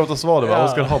brukar ofta svara det. Vad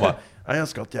ska du ha? Bara, jag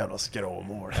ska ha ett jävla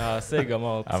skråmål. Ja, cigg och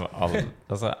mat.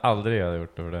 Aldrig har jag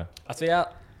gjort över det.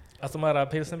 Alltså de här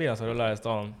pilsnerbilarna som rullar i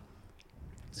stan,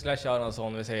 skulle jag köra en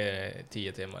sån, vi säger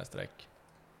 10 timmar i sträck.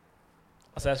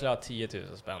 Alltså jag skulle ha 10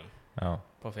 000 spänn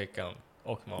på fickan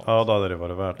och mat. Ja, då hade det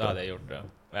varit värt det. Då hade jag gjort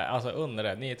det. Alltså under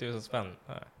det, 9 000 spänn.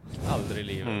 Aldrig i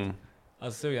livet.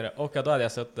 Alltså suger det. Och då hade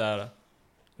jag suttit där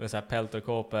med så här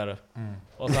pelterkåpor.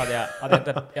 Och så hade jag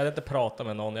hade inte pratat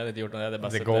med någon, jag hade inte gjort något, jag hade bara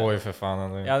det går ju för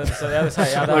fan. Jag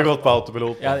hade gått på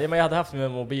autopilot. Men jag hade haft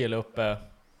min mobil uppe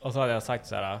och så hade jag sagt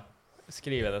så här: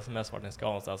 skriv ett sms vart ni ska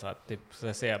någonstans, så här, typ, så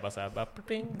jag ser bara så här,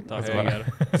 ta höger.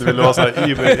 Du vill ha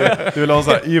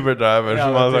så här Uber-driver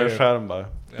som har en skärm bara.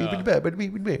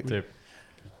 Typ.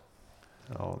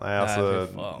 Ja, nej alltså.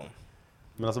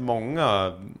 Men alltså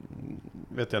många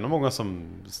vet jag nog, många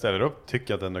som ställer upp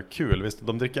tycker att den är kul. Visst,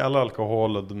 de dricker alla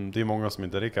alkohol och det är många som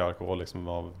inte dricker alkohol liksom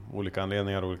av olika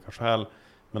anledningar, olika skäl.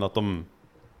 Men att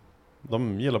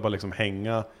de gillar bara liksom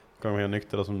hänga, kan vara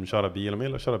nyktra som köra bil. De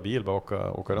gillar att köra bil, bara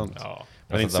åka runt. Ja.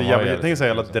 Men det är inte så jävla, jag tänker så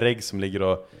jävla drägg som ligger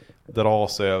och drar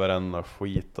sig över en och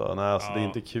skit. Och, nej, alltså, det är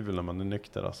inte kul när man är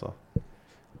nykter alltså.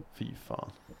 Fy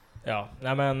fan. Ja,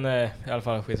 nej men i alla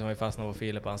fall skit som vi fastnar på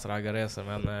Filip på hans raggarresor.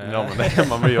 Men, ja, men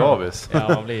man blir ju avis. Ja,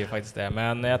 man blir ju faktiskt det.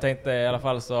 Men jag tänkte i alla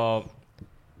fall så,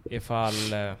 ifall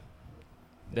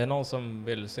det är någon som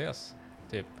vill ses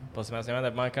typ på semester. Jag vet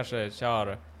inte, man kanske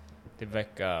kör typ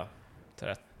vecka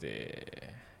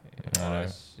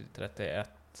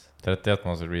 31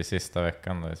 måste det bli sista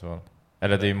veckan då i så fall.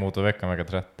 Eller det är ju motorveckan vecka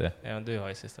 30. Ja, men du har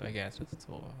ju sista veckan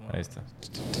 32. Ja, just det.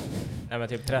 Nej, men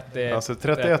typ 30... Alltså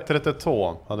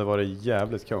 31-32 hade varit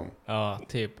jävligt kung. Ja,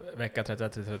 typ vecka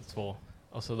 31-32.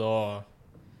 Och så då...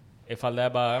 Ifall det är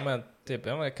bara... Ja, men typ...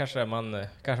 Ja, men kanske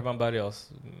man börjar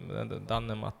hos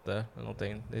Danne-matte eller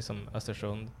någonting. Det är som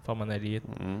Östersund. Får man är dit.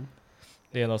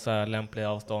 Det är nog så här lämplig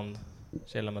avstånd.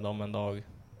 Chilla med dem en dag.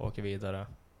 Åker vidare.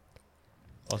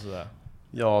 Och sådär.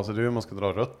 Ja, alltså det är man ska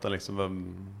dra rötten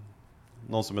liksom.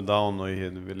 Någon som är down och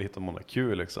vill hitta många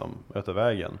kul liksom, öta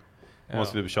vägen. Ja. Man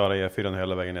skulle köra E4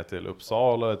 hela vägen ner till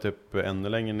Uppsala, typ ännu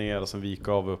längre ner och sen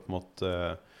vika av upp mot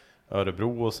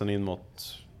Örebro och sen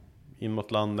in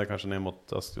mot landet, kanske ner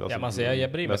mot ja, man ser,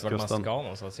 jag bryr mig vart man ska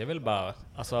någonstans. Jag vill bara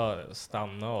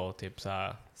stanna och typ så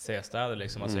här se städer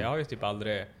liksom. Alltså jag har ju typ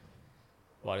aldrig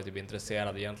varit typ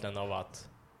intresserad egentligen av att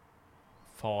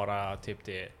fara typ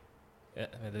till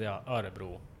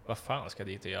Örebro. Vad fan ska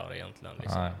dit och göra egentligen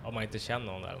liksom? Om man inte känner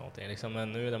någon eller någonting liksom.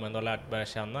 Men nu när man ändå börjar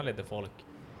känna lite folk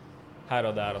här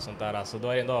och där och sånt där, alltså då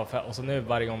är det ändå, och så nu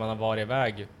varje gång man har varit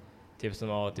iväg typ som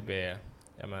var typ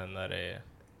när det är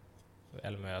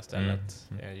Älmö stället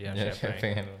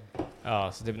Jönköping.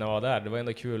 Ja, så typ när jag var där, det var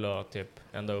ändå kul att typ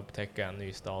ändå upptäcka en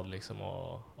ny stad liksom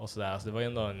och sådär. Så det var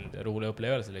ändå en rolig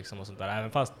upplevelse liksom och sånt där.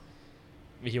 Även fast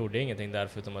vi gjorde ingenting där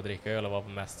förutom att dricka öl och vara på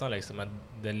mässan liksom, men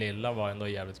det lilla var ändå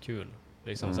jävligt kul.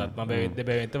 Liksom, så att det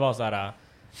behöver inte vara så här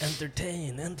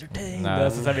entertain.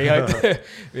 Alltså, så vi är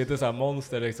inte så här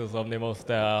monster liksom, som ni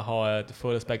måste ha ett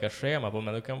fullspäckat schema på,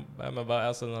 men du kan bara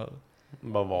alltså,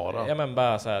 bara vara. Ja, men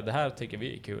bara så här, det här tycker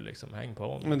vi är kul liksom, häng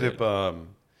på. Men typ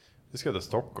vi ska till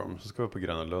Stockholm, så ska vi på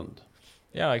Gröna Lund.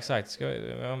 Ja, exakt.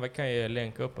 Vi kan ju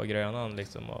länka upp på Grönan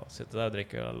liksom och sitta där och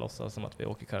dricka och låtsas som att vi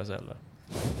åker karuseller.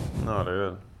 Ja, det är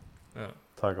ju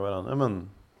tagga varandra. Men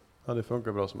det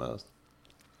funkar bra som helst.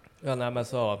 Ja, nej, men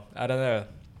så är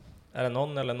det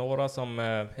någon eller några som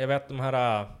jag vet de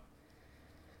här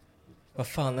vad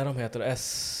fan är de heter?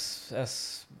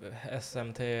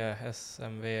 SMT,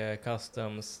 SMV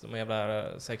Customs, de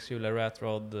jävla sexhjuliga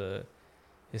Ratrod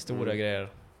historia grejer.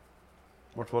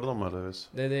 Vart var det de hade hus?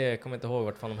 Det är det, jag kommer inte ihåg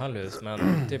vart fan de höll hus,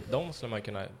 men typ de skulle man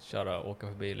kunna åka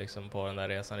förbi liksom på den där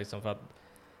resan liksom, för att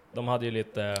de hade ju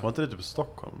lite... Var inte det typ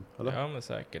Stockholm? Eller? Ja, men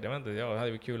säkert. Jag vet inte, det hade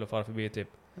ju kul att fara förbi typ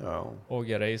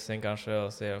Åge Racing kanske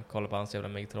och kolla på hans jävla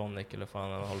Megtronic eller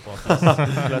fan han håller på.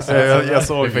 Jag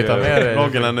såg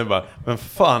vloggen här nu bara, vem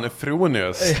fan är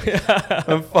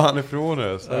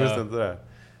Fronius? Jag visste inte det.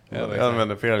 Jag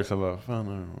menar Felix som bara,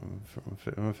 fan,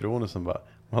 Fronis som bara,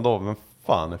 vadå, vem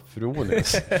fan är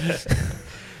Fronis?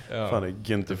 Ja. Fan, det är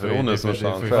Günther Fronis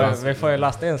någonstans. Vi får ju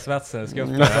lasta in svetsen, ska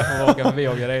få åka förbi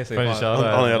och grejer sig. Han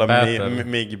har en jävla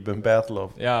MIG battle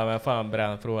of. Ja, men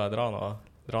fan prova dra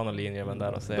någon linje med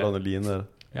där och se. Dra några linjer.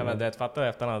 Ja, men det fattar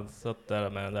efter han hade suttit där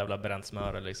med den där jävla bränt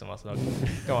smör liksom. Alltså, då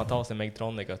kan man ta sig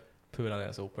Megtronic och pula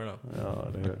ner soporna. Ja,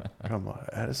 det kan man.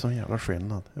 Är det sån jävla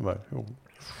skillnad? Jag bara, jo.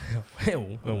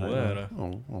 Jo, det är det.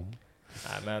 Jo.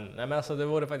 Nej men alltså det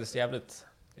vore faktiskt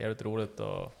jävligt roligt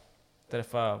att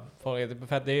träffa folk.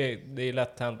 För att det är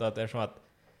lätt hänt att eftersom att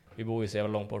vi bor ju så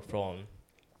jävla långt bort från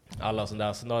alla sånt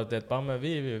där. Så då det bara, men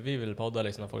vi vill podda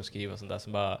liksom när folk skriver och sånt där. Så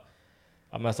bara,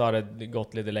 ja men så har det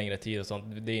gått lite längre tid och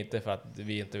sånt. Det är inte för att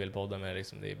vi inte vill podda med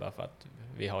liksom. Det är bara för att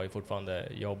vi har ju fortfarande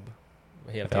jobb.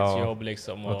 Heltidsjobb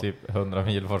liksom. Och typ 100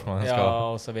 mil bort man ska.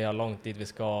 Ja, och så vi har långt dit vi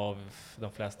ska.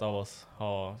 De flesta av oss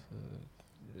har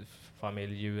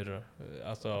familj, djur.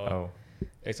 Alltså,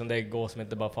 liksom det går som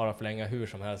inte bara fara förlänga hur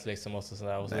som helst liksom. Och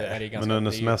så och så är det ganska men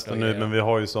under semester nu, men vi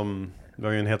har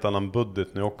ju en helt annan budget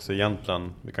nu också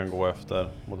egentligen. Vi kan gå efter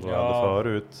mot vad vi hade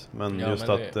förut. Men ja, just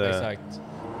men att exakt.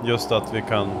 Just att vi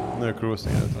kan, nu är det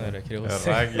cruising. Nu är det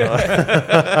cruising.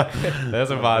 Det är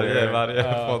som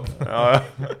varje podd. Ja.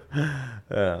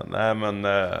 Nej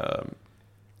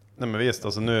men visst,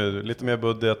 alltså nu lite mer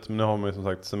budget, men nu har man ju som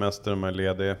sagt semester, man är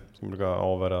ledig, som brukar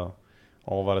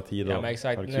avvara tid. Ja, men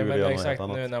exakt, nu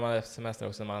när man är semester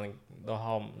också,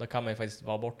 då kan man ju faktiskt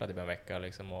vara borta typ en vecka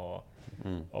liksom,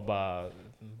 och bara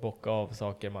bocka av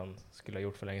saker man skulle ha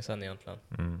gjort för länge sedan egentligen.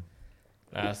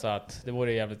 Nej, så att det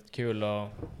vore jävligt kul att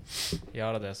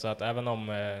göra det. Så att även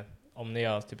om ni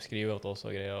har typ skrivit åt oss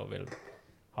och grejer och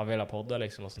har velat podda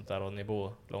liksom och sånt där, och ni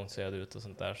bor långt söderut och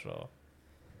sånt där, så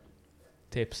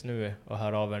tips nu och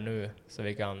hör av er nu så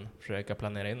vi kan försöka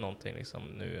planera in någonting liksom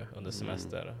nu under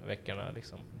semesterveckorna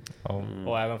liksom.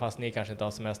 Och även fast ni kanske inte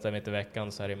har semester mitt i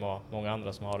veckan, så är det många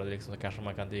andra som har det liksom, så kanske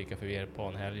man kan dyka förbi er på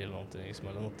en helg eller någonting liksom,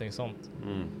 eller någonting sånt.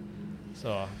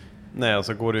 Så nej,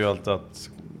 alltså går det ju alltid att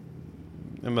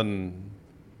men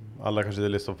alla kanske inte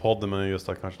lyssnar på podden, men just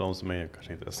att kanske de som är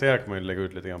kanske intresserade kan man ju lägga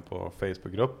ut lite grann på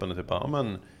Facebookgruppen och typ, ja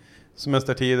men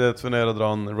semestertidet, fundera att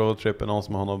dra en roadtrip, någon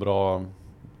som har några bra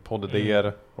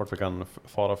poddidéer, vart vi kan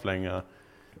fara och flänga.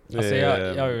 Alltså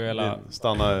jag vill vilja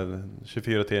stanna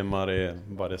 24 timmar i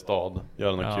varje stad,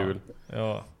 göra något kul.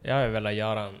 Ja, jag vill vilja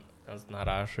göra en sån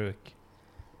här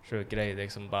sjuk grej,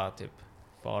 liksom bara typ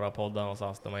fara podda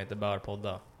någonstans där man inte bör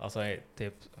podda. Alltså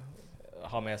typ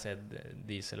ha med sig ett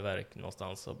dieselverk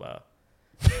någonstans och bara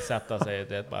sätta sig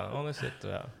det bara, nu sitter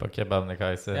vi här på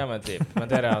Kebnekaise. Ja men typ, men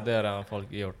det är redan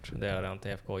folk gjort. Det har redan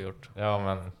TFK gjort. Ja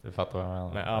men du fattar vad jag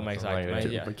menar. Men, ja men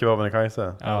exakt.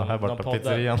 Kebnekaise? Ja, här borta på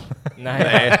pizzerian.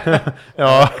 Nej.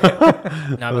 Ja.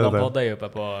 Nej men de poddar ju uppe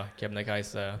på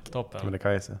Kebnekaise toppen.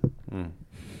 Kebnekaise.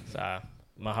 Så här,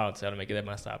 man hör inte så jävla mycket, det är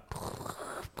mest såhär.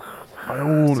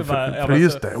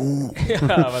 Just det.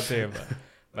 Ja men typ.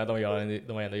 Men de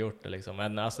har ändå gjort det liksom.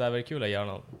 Men alltså det är väl kul att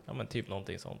göra typ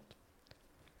någonting sånt.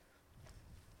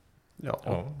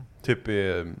 Ja. Typ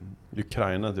i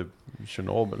Ukraina, typ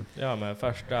Tjernobyl. Ja, men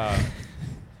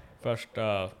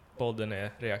första podden är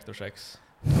Reaktor 6.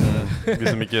 Det blir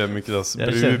så mycket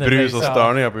brus och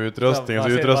störningar på utrustningen. Så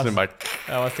utrustningen bara...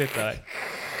 Ja, man sitter där.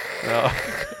 Ja.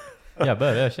 Jag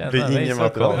börjar känna det är ingen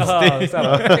material.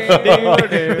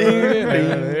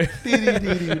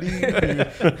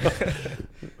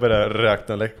 Börjar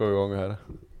reaktorn läcka igång här.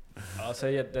 Alltså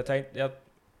jag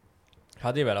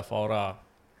hade ju velat fara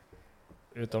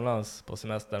utomlands på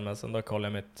semester, men sen då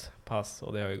kollade jag mitt pass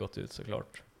och det har ju gått ut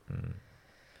såklart.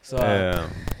 Så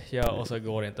ja, och så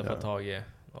går det inte att få tag i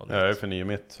något. Jag är för ny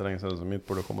mitt för länge sedan, så mitt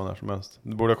borde komma när som helst.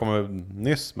 Det borde komma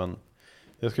nyss, men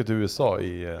jag ska till USA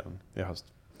i höst.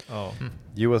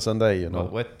 US and day, you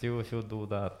know. What you should do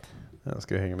that. Jag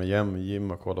ska hänga med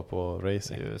Jim och kolla på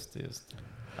racing. Just.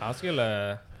 Han skulle,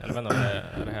 eller vänta,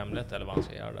 är det hemligt eller vad han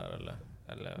ska göra där eller?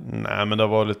 Nej, men det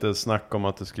var lite snack om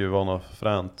att det skulle vara något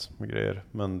fränt med grejer.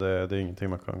 Men det är ingenting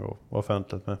man kan gå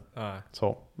offentligt med.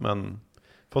 Så, men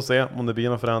får se om det blir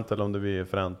något fränt eller om det blir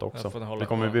fränt också. Det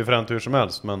kommer bli fränt hur som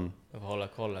helst, men jag får hålla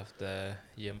koll efter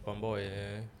Jimpan Boy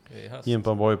i höst.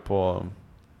 Jimpan Boy på,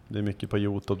 det är mycket på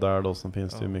YouTube där då, som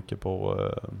finns det ju mycket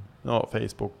på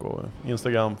Facebook och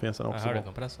Instagram finns det också. Jag hörde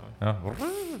kompressorn. Ja.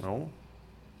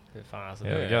 Fan, alltså,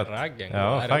 det är raggen.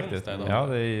 Ja, faktiskt. Ja,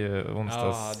 det är ju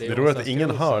onsdags. Det är roligt att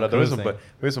ingen hör det. Det var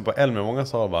ju som på Elmia. Många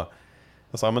sa bara,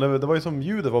 alltså, men det var ju som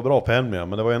ljudet var bra på Elmia,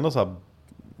 men det var ändå så här,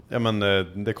 ja men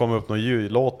det kom upp någon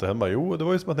ljud, låter han bara, jo det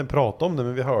var ju som att den pratade om det,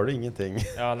 men vi hörde ingenting.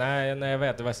 Ja, nej jag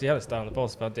vet, det var så jävligt störande på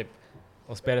oss, för typ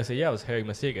Och spelade så jävligt hög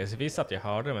musik. Så vi satt och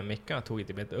hörde, men mickarna tog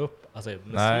inte upp alltså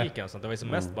musiken och sånt. Det var ju så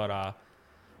mest bara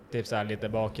typ så här lite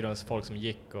bakgrundsfolk som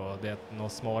gick och det är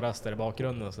något småröster i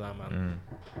bakgrunden och sådär. Men,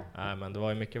 nej, men det var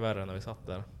ju mycket värre när vi satt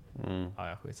där.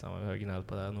 Ja, skitsamma. Vi har gnällt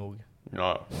på det nog.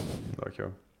 Ja, det var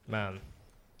kul. Men,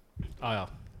 ja.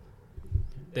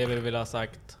 Det vi vill ha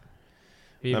sagt.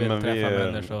 Vi vill träffa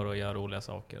människor och göra roliga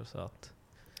saker. Så att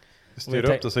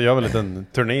styr upp det så gör vi en liten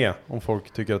turné om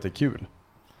folk tycker att det är kul.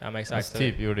 Ja, men exakt. Alltså,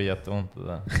 typ gjorde jätteont det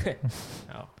där.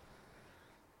 Ja.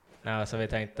 Nej, så vi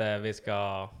tänkte vi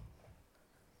ska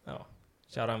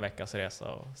köra en veckas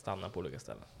resa och stanna på olika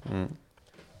ställen.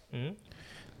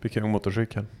 Vilken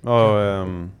motorcykel. Ja,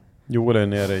 Joel är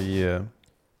nere i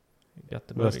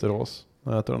Västerås.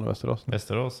 Nej, jag tror han är Västerås.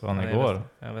 Västerås var han igår.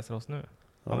 Ja, Västerås nu.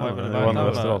 Han var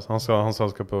Västerås. Han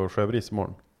ska på Sjöbris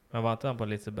imorgon. Men var inte han på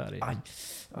Liseberg?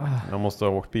 Jag måste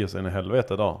ha åkt bil så in i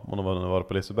helvete idag. Om de var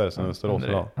på Liseberg så är Västerås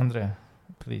idag. André,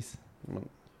 please.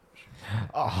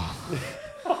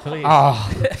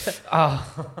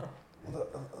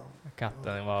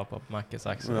 Katten var på Mackes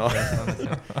axel. Ja.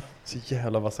 Så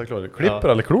jävla vassa klor. Klipper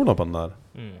eller klorna på den där?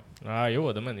 Ja,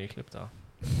 jo, de är nyklippta.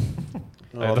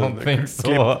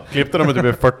 Klippte de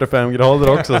typ 45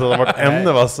 grader också så de varit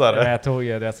ännu vassare. Jag tog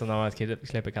ju det som när man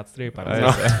klipper kattstrypan. Det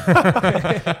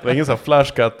var ingen sån här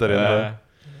flashcutter inne.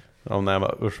 Ja, nej, men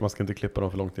usch, man ska inte klippa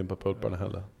dem för långt in på pulparna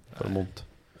heller. För ont.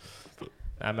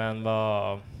 Nej, men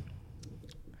vad...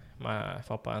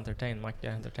 Foppa entertain,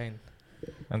 Macke entertain.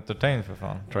 Entertain för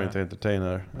fan. Trying to entertain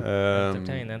här.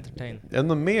 Entertain.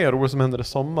 Ännu mer roligt som händer i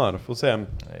sommar. Får se.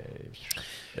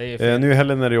 Nu i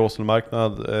helgen är det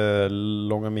Åselemarknad.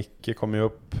 Långa Micke kommer ju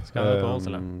upp. Ska vi på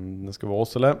Åsele? Det ska vara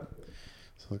Åsele.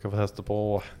 Så ska få testa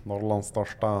på Norrlands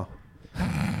största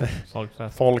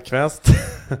folkfest.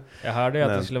 Jag hörde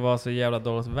att det skulle vara så jävla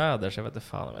dåligt väder så jag vet inte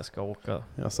fan om jag ska åka.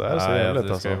 Ja, så är det så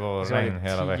jävligt alltså. Det ska ju vara regn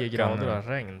hela veckan. 10 grader av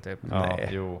regn typ. Ja, nej.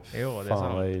 Jo, det är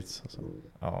fan sant. Alltså.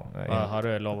 Ja, har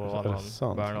du lovat att vara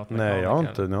någon burnout? Nej, jag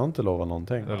har inte lovat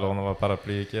någonting. Du lovar att vara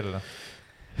paraplykille.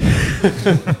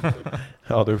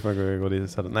 Ja, du får gå dit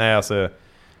istället. Nej, alltså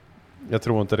jag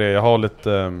tror inte det. Jag har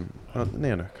lite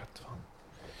nej nu, katt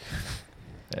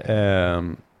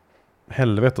fan.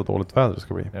 Helvete dåligt väder det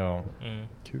ska bli. Ja.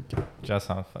 Kuk.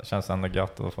 Känns ändå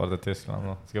gött att få till Tyskland.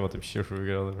 Det ska vara typ 27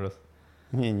 grader för oss.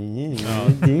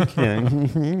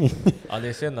 Ja, det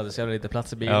är synd att det ska vara lite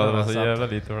plats i bilen. Ja, det var så jävla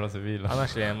lite plats i bilen.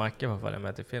 Annars är det en Macke för att följa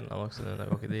med till Finland också nu när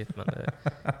vi åker dit. Men det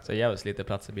är så jävligt lite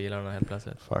plats i bilarna helt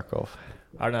plötsligt. Fuck off.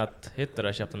 Har ni att Hitter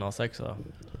har köpt en A6 då?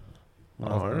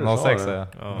 Ja, 06 ja.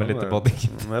 Med lite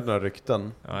bodykit. Med några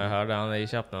rykten. Ja, jag hörde han är ju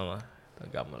köpt en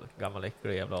gammal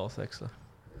äcklig jävla A6.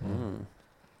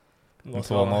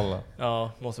 2-0.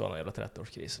 Ja, måste vara en jävla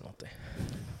 30-årskris eller något.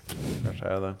 Kanske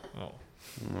är det. Ja.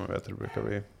 Jag vet hur det brukar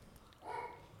bli.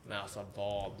 Men alltså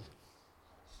vad?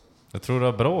 Jag tror det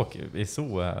är bråk i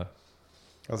zoo här.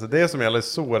 Alltså det är som jävla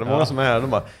zoo. Det är många som är här. De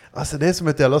bara, alltså det är som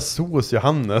ett jävla zoos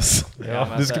Johannes. Ja,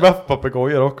 du ska vara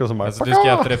papegojor också som bara, alltså, du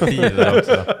ska ha reptiler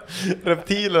också.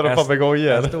 Reptiler och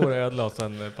papegojor. En stor ödla och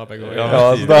sen papegojor.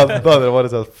 Ja, alltså då hade det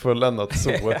varit så här fulländat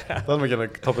zoo. Då hade man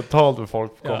kunnat ta betalt för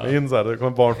folk som kommer in så här. Det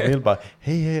kommer en barnfamilj och bara,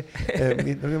 hej,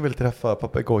 jag vill träffa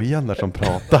papegojan där som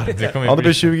pratar. Det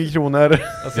blir 20 kronor.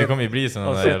 Alltså, det kommer ju bli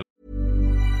sådana där.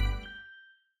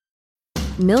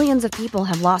 Millions of people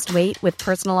have lost weight with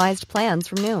personalized plans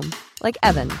from Noom. Like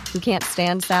Evan, who can't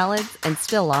stand salads and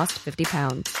still lost 50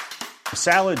 pounds.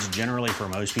 Salads generally for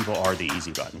most people are the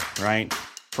easy button, right?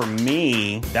 For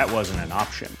me, that wasn't an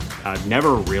option. I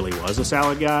never really was a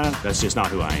salad guy. That's just not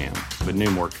who I am. But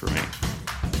Noom worked for me.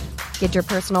 Get your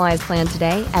personalized plan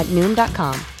today at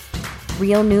Noom.com.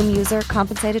 Real Noom user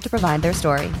compensated to provide their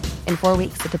story. In 4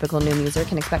 weeks, the typical Noom user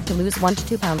can expect to lose 1 to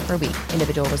 2 pounds per week.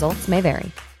 Individual results may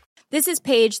vary. This is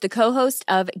Paige, the co-host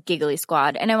of Giggly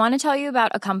Squad, and I want to tell you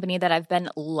about a company that I've been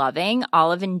loving,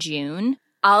 Olive & June.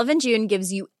 Olive & June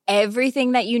gives you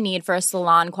everything that you need for a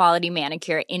salon-quality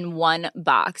manicure in one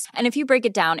box. And if you break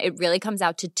it down, it really comes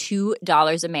out to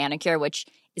 $2 a manicure, which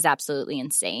is absolutely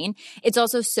insane. It's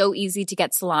also so easy to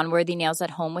get salon-worthy nails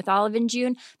at home with Olive &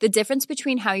 June. The difference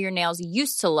between how your nails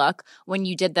used to look when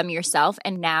you did them yourself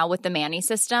and now with the Mani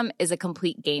system is a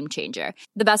complete game changer.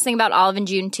 The best thing about Olive &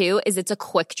 June, too, is it's a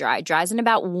quick dry. Dries in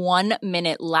about 1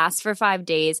 minute, lasts for 5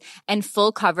 days, and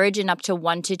full coverage in up to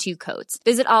 1 to 2 coats.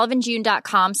 Visit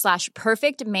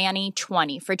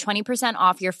oliveandjune.com/perfectmani20 for 20%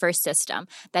 off your first system.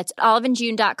 That's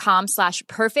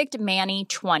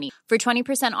oliveandjune.com/perfectmani20 for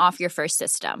 20% off your first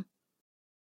system.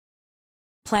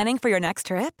 Planning for your next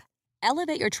trip?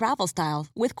 Elevate your travel style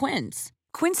with Quince.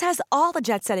 Quince has all the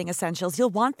jet-setting essentials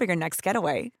you'll want for your next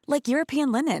getaway, like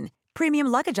European linen, premium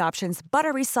luggage options,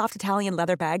 buttery soft Italian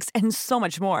leather bags, and so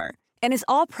much more. And is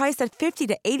all priced at 50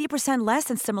 to 80% less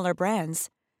than similar brands.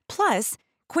 Plus,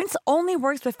 Quince only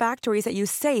works with factories that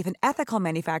use safe and ethical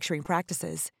manufacturing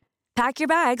practices. Pack your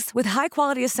bags with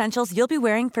high-quality essentials you'll be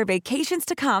wearing for vacations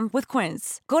to come with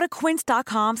Quince. Go to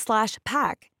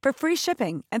quince.com/pack for free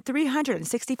shipping and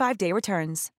 365-day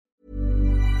returns.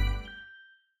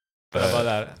 Jag var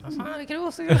där. Vad fan är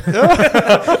krosig?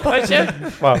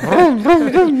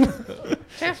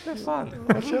 Käften fan.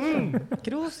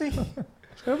 Krosig.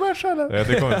 Ska jag bara skälla?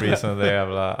 Det kommer bli sån där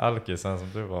jävla alkisen som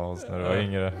du var hos när du var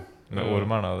yngre. Med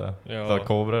ormarna och det. Ja. Så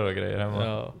kobrar och grejer hemma.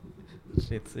 Ja.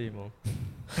 Shit Simon.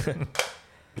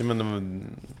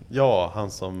 Ja,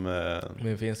 han som...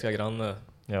 Min finska granne.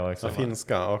 Ja, exakt.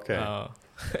 Finska, okej. Ja.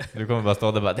 Du kommer bara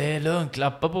stå där och bara, det är lugnt,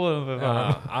 klappa på den för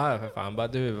fan. Ja, för fan. Bara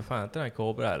du, vad fan är inte den här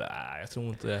kobra? Nej, jag tror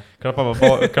inte det.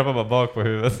 Klappa bara bak på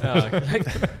huvudet. Ja,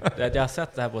 jag har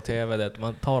sett det här på tv, det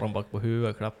man tar dem bak på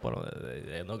huvudet och klappar dem.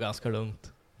 Det är nog ganska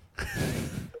lugnt.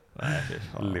 Nej,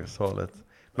 livsfarligt.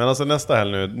 Men alltså nästa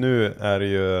helg nu är det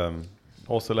ju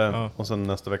Åsele och sen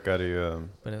nästa vecka är det ju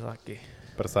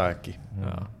Bersaki.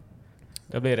 Ja.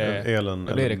 Då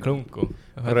blir det klunko.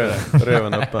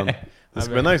 Röven öppen. Det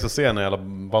ska bli nice att se den jävla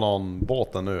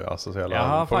bananbåten nu. Alltså så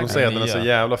jävla, får de säga att den är så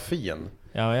jävla fin.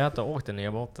 Ja, jag har inte åkt den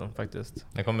nya båten faktiskt.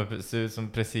 Det kommer se ut som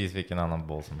precis vilken annan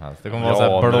båt som helst. Det kommer vara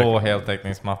så här blå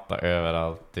heltäckningsmatta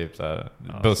överallt. Typ så här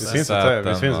bussäten.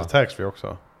 Det finns ett taxfree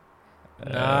också.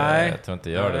 Nej, jag tror inte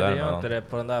det gör det där. Det gör inte det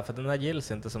på den där, för den där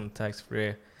gills inte som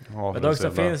taxfree. Ja, men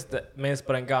också finns det, minst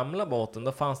på den gamla båten,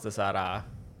 då fanns det så här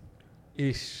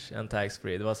en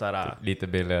taxfree. Det var så här lite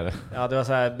billigare. Ja, det var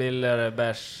så här billigare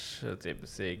bärs, typ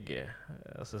cigg.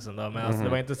 Alltså, men alltså, det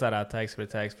var inte så här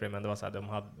taxfree, men det var så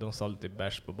här de sålde typ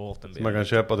bärs på båten. Så man kan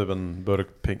köpa typ en burk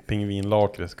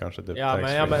pingvinlakrits kanske typ.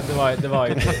 Men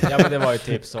det var ju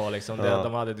typ så liksom.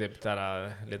 De hade typ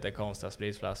där lite konstiga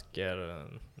spritflaskor,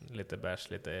 lite bärs,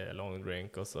 lite long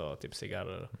drink och så typ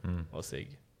cigarrer och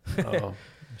cigg.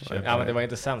 Ja, men det var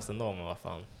inte sämst ändå, men vad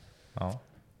fan. Ja.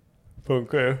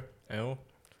 Funkar ju. Jo.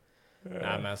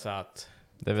 Nej, men så att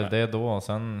det är väl det då, och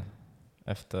sen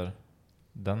efter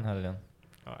den helgen.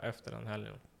 Ja, efter den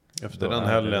helgen. Efter den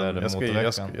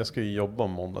helgen. Jag ska ju jobba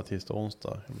måndag, tisdag,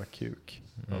 onsdag. Jävla kuk.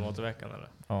 På motorveckan eller?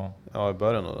 Ja, i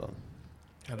början av den.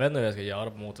 Jag vet inte hur jag ska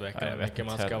göra på motorveckan. Jag vet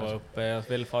man ska vara uppe. Jag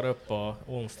vill fara upp på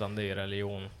onsdagen, det är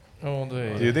religion. Ja, det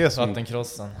är ju det som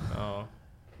vattenkrossen. Ja.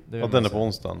 Den är på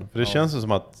onsdagen. För det känns ju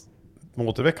som att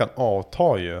motorveckan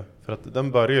avtar ju. För att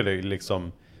den börjar ju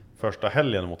liksom första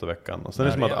helgen motorveckan. Och sen är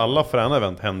det som att alla fräna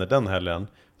event händer den helgen.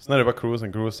 Sen är det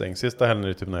bara cruising. Sista helgen är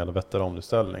det typ en jävla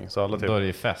veteranutställning. Så alla typ... Då är det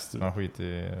ju fest, man skiter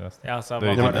i resten. Ja, alltså,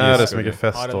 är det så mycket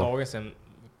fest då? Har det någonsin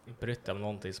brytt av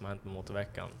någonting som har hänt på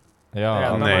motorveckan?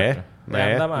 Ja, det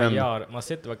enda man gör, man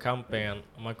sitter på campingen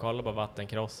och man kollar på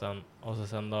vattenkrossen och så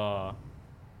sen då,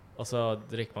 och så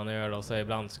dricker man öl och så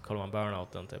ibland så kollar man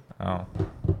burnouten typ. Ja.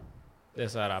 Det är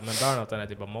så här, men burnouten är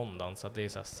typ på måndagen, så att det är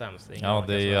så här sämst. Ja,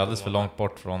 det är ju alldeles för långt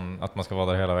bort från att man ska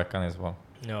vara där hela veckan i så fall.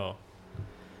 Ja.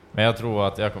 Men jag tror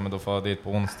att jag kommer då få dit på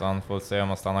onsdagen, får se om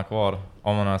man stannar kvar,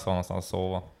 om man är så någonstans att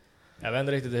sova. Jag vet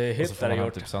inte riktigt hur Hitter har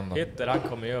gjort. Typ Hitter, han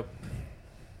kommer ju upp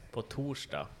på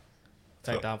torsdag.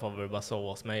 Tänkte han får väl bara sova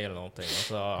hos mig eller någonting. Och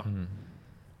så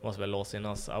måste väl låsa in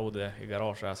hans Audi i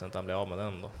garaget här så att han blir av med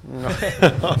den då.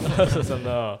 Så sen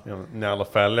då... när alla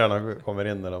fälgarna kommer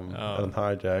in när de är en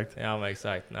hijacked. Ja, men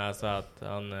exakt. Nej, så att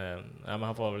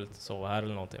han får väl sova här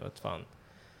eller någonting. Vet fan.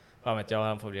 Fan vet jag,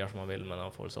 han får väl göra som han vill, men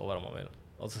han får väl sova om han vill.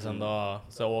 Och så sen då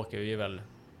så åker vi väl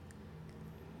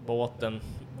båten.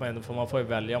 Men man får ju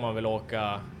välja om man vill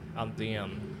åka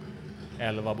antingen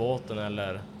 11 båten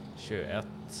eller 21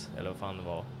 eller vad fan det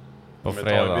var. På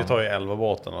fredag. Vi tar ju 11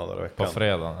 båten alla veckan. På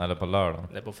fredagen eller på lördagen?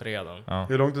 Det är på fredagen. Ja.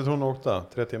 Hur långt tror hon åkte?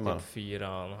 3 timmar? Typ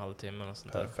 4,5 timmar och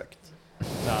sånt där. Perfekt.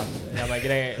 Så att, men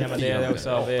det är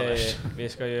också vi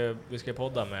ska ju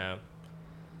podda med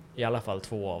i alla fall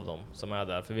 2 av dem som är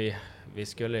där, för vi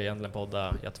skulle egentligen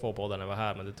podda, 2 poddar när jag var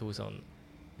här, men det tog sån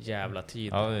jävla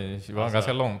tid. Ja, det var en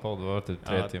ganska lång podd, det var typ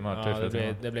 3 timmar.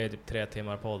 Ja, det blev typ 3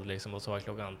 timmar podd liksom, och så var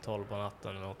klockan 12 på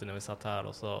natten eller något när vi satt här,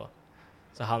 och så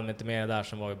hann vi inte med där,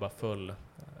 som var vi bara full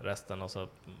resten, och så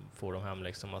får de hem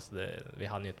liksom, alltså vi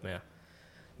hann ju inte med.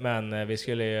 Men vi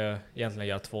skulle ju egentligen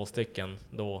göra 2 stycken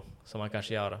då, som man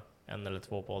kanske gör 1 eller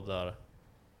 2 poddar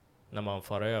när man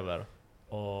far över,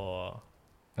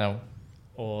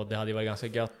 och det hade ju varit ganska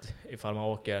gött ifall man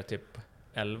åker typ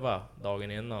 11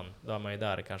 dagen innan. Då är man ju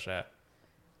där kanske.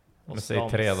 Men säg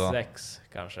 3 då. 6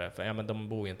 kanske. För men de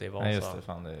bor ju inte i Vasa. Nej, just det,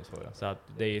 fan, det är ju så. Ja. Så att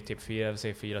det är ju typ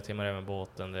 4 timmar över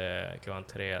båten. Det är klockan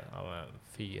 3,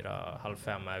 4, halv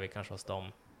 5 är vi kanske hos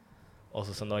dem. Och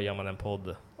så sen då gör man en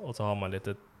podd. Och så har man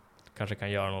lite, kanske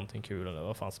kan göra någonting kul eller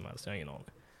vad fan som helst, jag har ingen aning.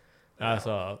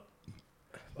 Alltså,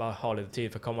 bara ha lite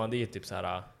tid, för kommer man dit typ så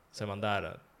här, så är man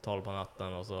där 12 på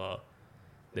natten och så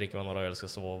dricker man några öl, ska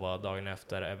sova, dagen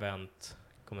efter event,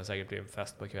 kommer säkert bli en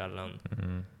fest på kvällen.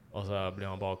 Och så blir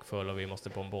man bakfull och vi måste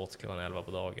på en båt klockan 11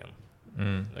 på dagen.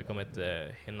 Det kommer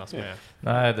inte hinnas med.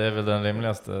 Nej, det är väl den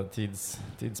rimligaste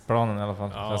tidsplanen i alla fall.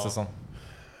 Ja.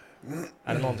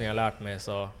 Är det någonting jag lärt mig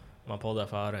så man poddar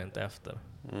före, inte efter.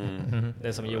 Det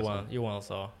är som Johan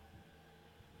sa.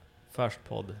 Först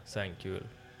podd, sen kul.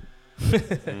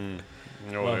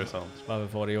 Jo, det är sant. Vad vi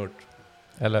får det gjort.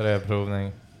 Eller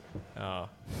ölprovning. Ja.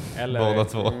 Eller båda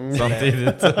två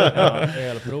samtidigt. Ja,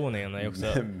 ölprovningen är ju också...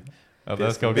 Ja,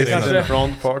 det ska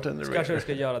också kanske vi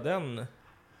ska göra den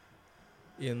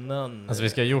innan... Alltså vi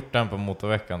ska ha gjort den på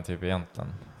motorveckan typ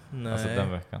egentligen. Nej, alltså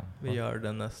den veckan. Vi gör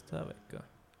den nästa vecka.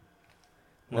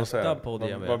 Nästa podd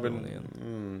gör vi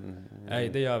ölprovningen. Nej,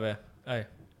 det gör vi. Nej,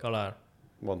 kolla här.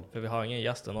 För vi har ingen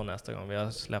gäst ändå nästa gång. Vi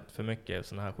har släppt för mycket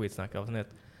sådana här skitsnackavsnitt.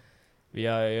 Vi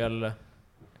gör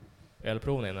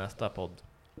ölprovning nästa podd.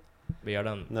 Vi gör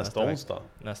den nästa onsdag.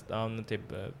 Typ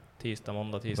tisdag,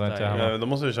 måndag, tisdag. Ja, då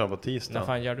måste vi köra på tisdag. När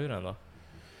fan gör du den då?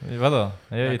 Vadå?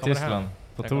 Jag är i Tyskland.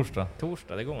 På torsdag.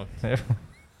 Torsdag, det går inte.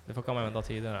 Du får komma en dag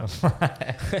tidigare.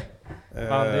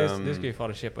 Fan, du ska ju fara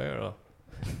och köpa öl då.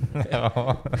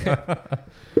 Ja.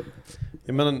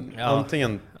 Men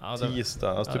antingen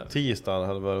tisdag, alltså typ tisdag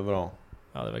hade varit bra.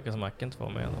 Ja, det verkar som att inte får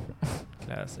med då.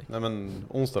 Classic. Nej, men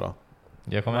onsdag då?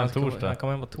 Jag kommer hem torsdag. Jag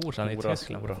kommer hem på torsdag i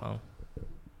Tyskland.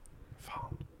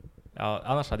 Fan. Ja,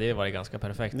 annars hade det varit ganska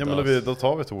perfekt. Ja, men då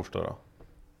tar vi torsdag då.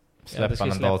 Släppa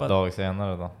en dag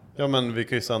senare då. Ja, men vi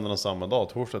kan ju sända den samma dag.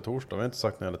 Torsdag. Vi har inte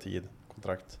sagt någon hela tid.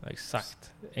 Kontrakt.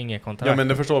 Exakt. Inget kontrakt. Ja, men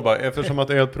du förstår bara. Eftersom att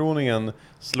ölprovningen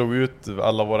slog ut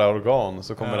alla våra organ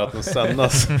så kommer det att den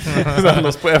sändas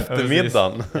på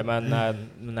eftermiddagen. Ja, men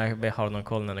när vi har någon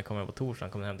koll när det kommer på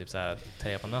torsdagen, kommer det hem typ så här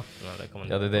 3 på natten eller kommer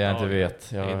det är det jag inte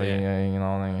vet. Jag har ingen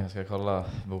aning. Jag ska kolla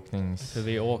boknings. För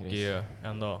vi åker ju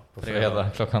ändå på fredag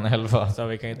klockan 11. Så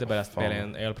vi kan inte börja spela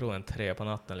in ölproven 3 på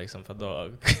natten liksom, för då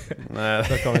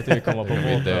då kommer inte vi komma på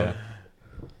båten.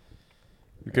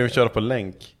 Vi kan ju köra på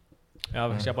länk. Ja,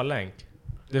 vi köpa länk.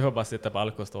 Du får bara sitta på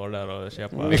Alko-store där och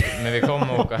köpa. Men vi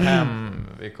kommer åka hem.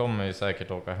 Vi kommer ju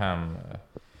säkert åka hem.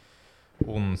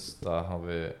 Onsdag har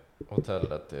vi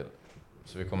hotellet till.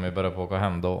 Så vi kommer ju börja på åka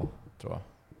hem då, tror jag.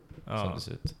 Ja. Som det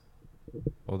ser ut.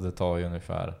 Och det tar ju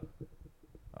ungefär...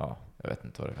 Ja, jag vet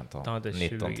inte vad det kan ta.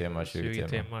 19 timmar, 20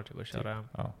 timmar typ att köra hem.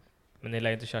 Ja. Men ni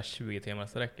lär inte köra 20 timmar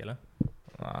sträck, eller?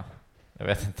 Nej, jag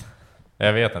vet inte.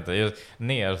 Jag vet inte. Just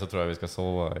ner så tror jag vi ska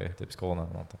sova i typ Skåne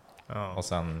eller någonting. Ja. Och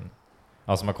sen,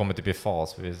 alltså man kommer typ i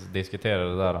fas, för vi diskuterade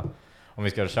det där. Om vi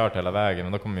ska ha kört hela vägen,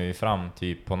 men då kommer vi fram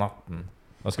typ på natten.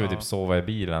 Då ska vi typ sova i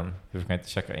bilen, för vi kan inte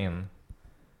checka in.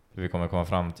 För vi kommer komma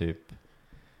fram typ,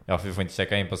 för vi får inte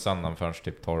checka in på söndagen förrän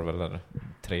typ 12 eller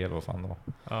 3 eller vad fan det var.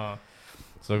 Ja.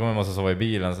 Så då kommer vi måste sova i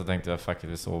bilen, så tänkte jag fuck it,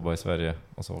 vi sover bara i Sverige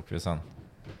och så åker vi sen.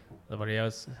 Det var det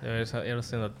jag var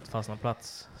synd att fastna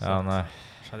plats. Ja, nej.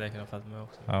 Så hade jag kunnat följa med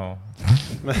också. Ja.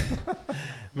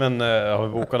 men har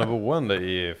vi bokat boende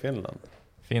i Finland?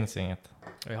 Finns inget.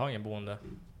 Vi har ingen boende.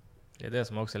 Det är det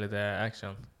som också är lite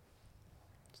action.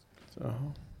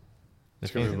 Jaha.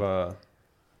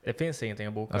 Det finns ingenting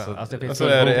att boka.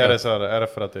 Är det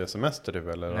för att det är semester typ,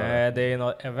 eller? Nej, det är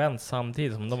något event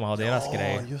samtidigt som de har deras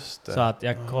grej. Just det. Så att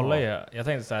jag kollar ju. Jag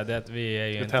tänkte så här, det att vi är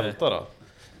ju inte... tälta då?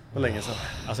 Hur länge sedan?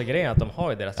 Alltså grejen är att de har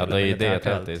ju deras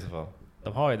militärtält i så fall.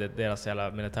 De har ju deras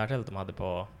jävla militärtält de hade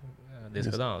på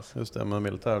diskodans. Just det, men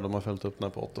militär, de har följt upp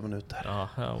den på 8 minuter.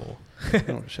 Ja.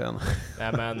 Tjena.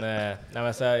 nej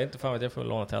men så inte fan vet jag får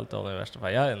låna tält av den i värsta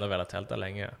fall. Jag har ändå velat tälta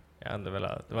länge. Det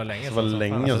var länge sedan.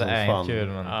 Det är fan kul,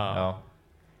 men ja.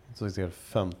 Så det är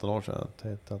 15 år sedan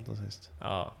jag tältade sist.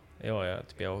 Ja, jag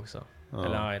typ jag också. Ja.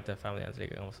 Eller jag är inte 5 år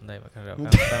lika gammal som dig, men kanske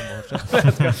 55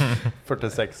 år sedan.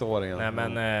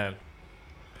 46-åringen.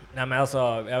 Nej men alltså,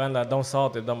 jag vet inte, de sa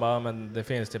typ, de bara, men det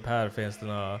finns typ här finns det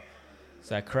några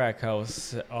så här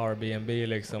crackhouse Airbnb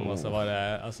liksom, och så var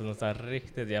det alltså något så här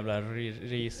riktigt jävla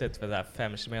risigt för så här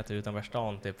 5 kilometer utanför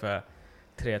stan typ för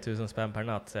 3000 spänn per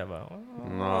natt, så jag bara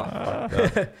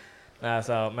nej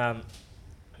så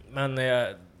men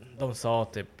de sa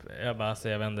typ, jag bara så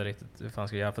jag vet inte riktigt hur fan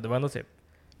ska jag göra, för det var ändå typ,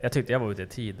 jag tyckte jag var ute i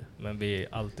tid, men vi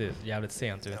är alltid jävligt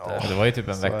sent ute. Ja, det var ju typ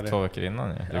en vecka, 2 veckor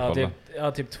innan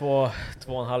typ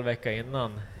 2,5 vecka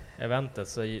innan eventet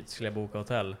så skulle jag boka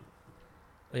hotell.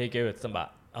 Då gick jag ut, sen bara,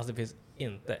 alltså det finns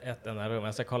inte ett enda rum.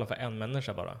 Jag ska kolla för en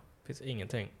människa bara. Det finns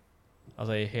ingenting.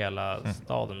 Alltså i hela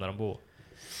staden där de bor.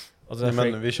 Och så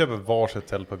men vi köper varsitt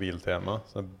tält på Biltema.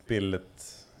 Så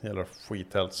billigt jävla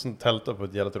skittält. Sånt tält upp på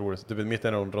ett jävla roligt. Typ mitt i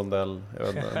en rondell. Jag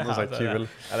vet inte, något så här kul.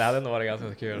 Ja, det hade nog varit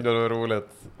ganska kul. Det var roligt.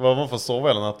 Vad man får sova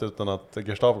hela natt utan att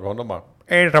Gustaf kommer. De bara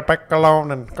Eita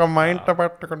Pekkalainen, komma inte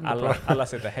bort. Alla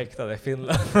sitter häktade i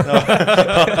Finland.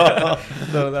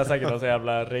 Det är säkert någon så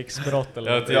jävla riksbrott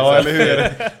eller något. Ja, eller hur?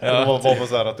 Det var på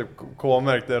så här att typ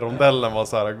K-märkte rondellen var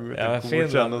så här typ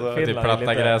godkänd. Typ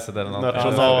platta gräset eller något.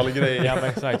 Nationalgrej. Ja, men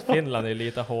exakt. Finland är ju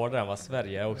lite hårdare än vad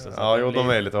Sverige är också. Ja, jo, de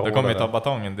är lite hårdare. De kommer ju ta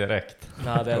batongen direkt.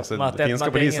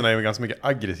 Finska poliserna är ju ganska mycket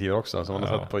aggressiva också, som man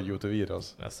har sett på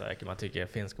YouTube-videos. Ja, säkert. Man tycker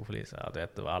finska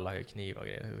poliser, alla har ju kniv och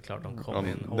grejer. Det är klart de kommer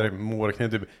in hårt. Morkniv,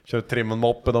 typ, kör trimmen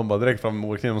moppe, de bara direkt fram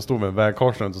morkniven, de stod med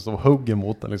vägkorsen och så hugger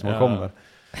mot den liksom och kommer.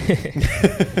 Inte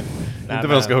för att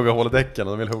de ska hugga hål i däcken,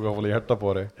 de vill hugga hål i hjärta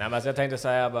på dig. Nej, men alltså jag tänkte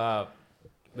säga bara,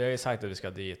 vi har ju sagt att vi ska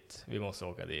dit, vi måste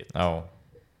åka dit. Ja.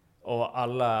 Och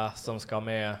alla som ska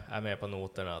med är med på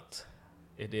noterna att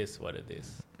it is what it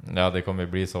is. Ja, det kommer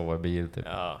bli så i bil typ.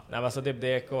 Ja, nej men alltså typ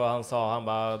DK, han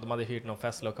bara, de hade hyrt någon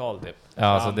festlokal typ. Ja,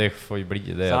 alltså det får ju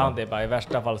bli det. Så han typ bara, i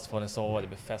värsta fall så får ni sova i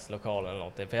festlokal eller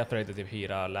något. För jag försökte typ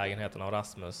hyra lägenheten av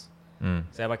Rasmus.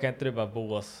 Så jag bara, kan inte du bara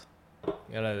bo oss?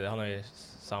 Eller han har ju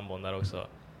sambon där också.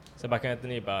 Så jag bara, kan inte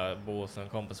ni bara bo hos en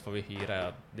kompis så får vi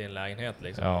hyra din lägenhet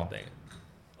liksom. Ja. Någonting.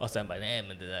 Och sen bara, nej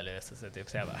men det där löser sig typ.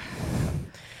 Så jag bara...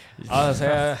 Ja,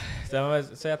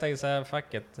 så jag tänkte säga,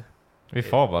 fuck it. Vi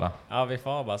får bara. Ja, vi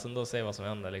får bara, sen då se vad som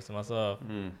händer liksom. Alltså,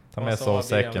 ta med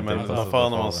sovsäcken. Men vad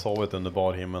fan har man sovit under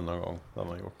bar himmel någon gång? Det har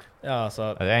man gjort. Ja, så...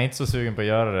 Jag är inte så sugen på att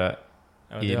göra det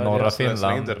i norra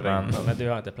Finland. Men du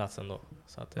har inte plats ändå.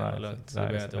 Så att det är lugnt. Så du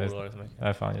behöver inte oroa dig så mycket.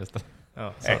 Nej, fan just det.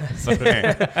 Ja, så.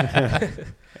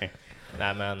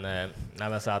 nej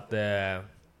men så att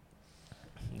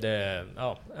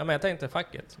ja, men jag tänkte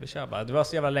fuck it, vi kör bara. Det var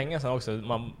så jävla länge sedan också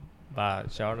man bara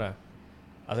körde.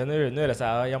 Alltså nu är det så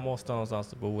här, jag måste ha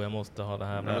någonstans att bo, jag måste ha det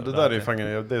här. Men det där är ju fan,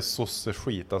 det är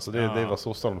sosse-skit. Alltså det är vad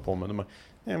sossar håller på med.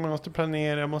 Man måste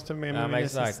planera, jag måste med min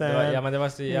men det var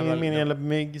så jävla... Min jävla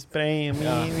myggspray,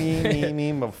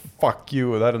 min fuck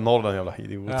you, det här är Norrland jävla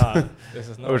idiot. Ja, det är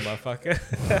så snart bara fuck it.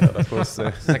 Jävla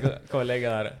pussy. Sen kommer vi lägga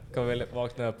där, kommer vi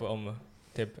vakna upp om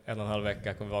typ 1,5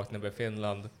 vecka, kommer vi vakna upp i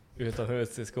Finland,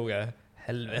 utomhus i skogen.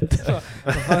 Helvete.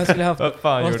 Vad fan skulle jag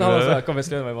haft? Kommer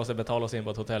sluta med vi måste betala oss in på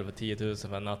ett hotell för 10 000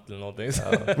 för en natt eller någonting. Så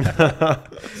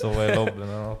är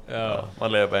lobbyn. Ja,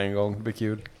 man lever en gång, det blir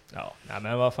kul. Ja, nej,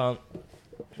 men vad fan.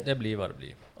 Det blir vad det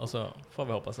blir. Och så får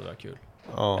vi hoppas att det är kul.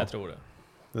 Ja, jag tror det.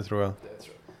 Det tror jag.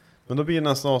 Men då blir det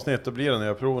nästa avsnitt, då blir det en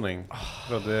nya provning.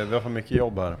 För vi har för mycket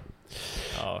jobb här.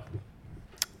 Ja.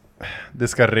 Det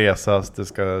ska resas, det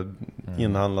ska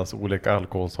inhandlas olika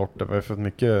alkoholsorter. Vi har fått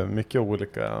mycket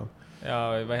olika... Ja,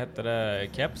 vad heter det?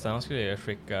 Kepsen, han skulle ju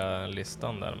skicka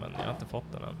listan där, men jag har inte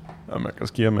fått den än. Ja, men jag kan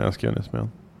skriva med, jag skriver nyss med.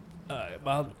 Nej,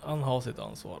 men han har sitt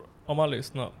ansvar. Om han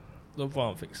lyssnar, då får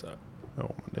han fixa det. Ja,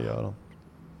 men det gör han.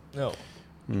 Ja. Ja.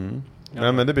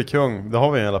 Nej, men det blir kung. Det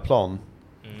har vi en jävla plan.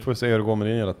 Får vi se hur det går med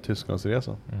din jävla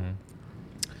Tysklandsresa.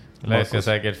 Jag ska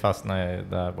säkert fastna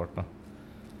där borta.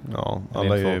 Ja,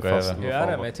 alla är ju fast. Hur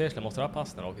är det med Tyskland? Måste du ha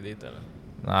pass när du åker dit eller?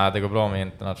 Nej, det går bra med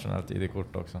internationellt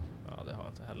ID-kort också. Ja, det har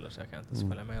jag inte heller, så jag kan inte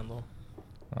spela med ändå.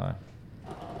 Nej.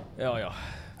 Ja.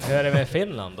 Hur är det med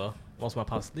Finland då? Måste man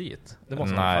pass dit? Det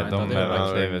måste nej, man de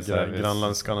är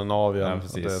Grannland Skandinavien. Ja,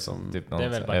 precis. Det är, som, typ det är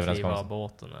väl bara kliva av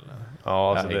båten eller?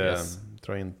 Ja, alltså det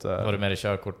tror jag inte. Har du med dig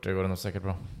körkort, det går det nog säkert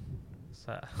bra.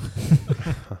 Så här.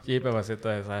 Jeepen bara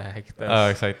sitta i så här häktes.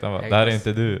 Ja, exakt. Det här är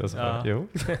inte du. Och så bara, jo.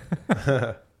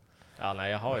 Ja,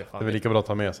 nej, jag har ju fan. Det är väl lika bra att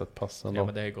ta med sig ett pass ändå. Ja,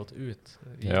 men det har ju gått ut.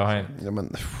 Ja,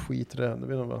 men skit det. Det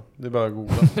blir nog bra. Det är bara att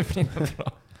googla. Det blir nog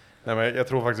bra. Nej, men jag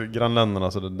tror faktiskt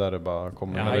grannländerna så det där är bara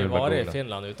kommer. Jag har ju varit i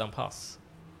Finland utan pass.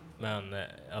 Men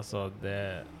alltså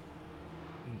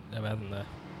jag vet inte.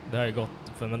 Det har ju gått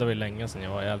men det var ju länge sedan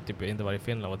jag har typ inte varit i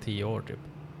Finland, var 10 år typ.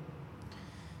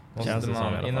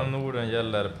 Inom Norden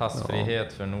gäller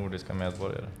passfrihet för nordiska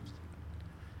medborgare.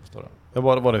 Står det. Jag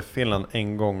bara var i Finland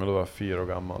en gång och då var jag 4 år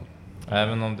gammal.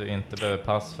 Även om du inte behöver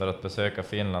pass för att besöka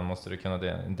Finland måste du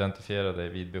kunna identifiera dig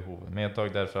vid behov.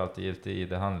 Medtag därför alltid giltig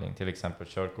ID-handling, till exempel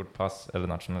körkort, pass eller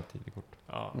nationellt ID-kort.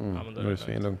 Ja, men då är det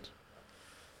svinlugnt.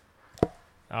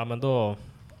 Ja, men då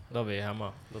är vi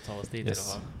hemma. Då tar vi oss dit i alla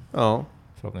fall. Ja.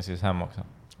 Förhoppningsvis hem också.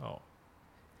 Ja,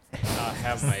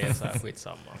 hemma är så här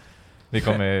skitsamma. Vi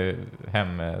kommer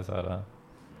hem med så här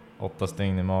 8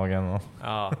 stygn i magen och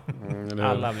ja,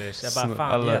 alla blir jag bara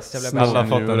fan yes, jag blev alla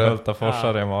fått en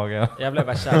Hultaforsare i magen. Jag blev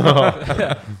bara känkad.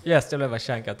 Yes, jag blev bara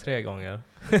känkad 3 gånger.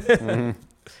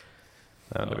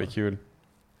 Ja, det blir kul.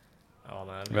 Ja,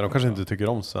 nej, men de kanske inte tycker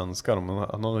om svenskar, men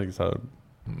han har liksom så här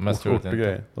mest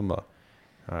grej. De bara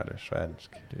Ja, det är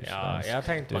svensk. Ja, jag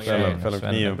tänkte man fäller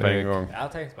kniven på en gång.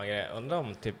 Jag tänkte man grejer. Undrar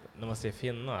om typ, när man säger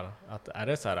finnar, att är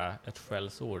det så här ett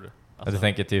skällsord? Alltså, jag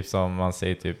tänker typ som man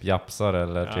säger typ japsar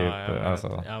eller typ...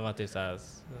 men typ såhär...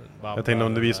 Jag tänkte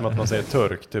om det blir som att man säger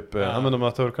turk, typ, men de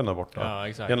här turkarna borta. Ja,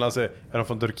 exakt. Alltså, är de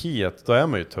från Turkiet, då är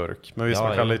man ju turk. Men visst,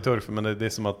 man kallar det turk, men det är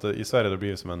som att i Sverige då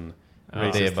blir det som en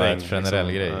racist det är bara en thing, generell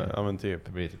liksom. grej. Ja, men typ.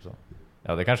 Det blir typ så.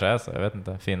 Ja, det kanske är så, jag vet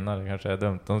inte. Finnar, det kanske är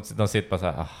dumt. De sitter bara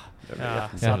såhär,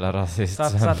 jävla rasist.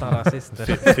 Satan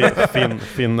rasister.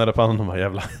 Finnar på de här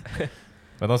jävla...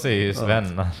 Men de säger ju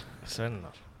svennar.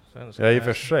 Svennar. Ja, i och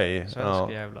för sig.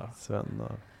 Svenska jävlar.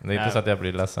 Svennar. Det är inte så att jag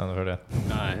blir ledsen för det.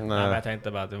 Nej, men jag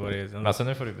tänkte bara att det vore... Alltså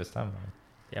nu får du bestämma.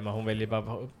 Ja, men hon vill ju bara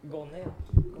gå ner.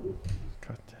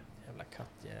 Katt. Jävla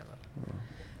kattjävel.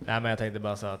 Nej, men jag tänkte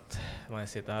bara så att man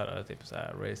sitter här och är typ så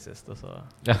här racist och så.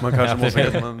 Man kanske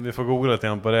måste... vi får googla lite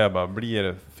grann på det bara.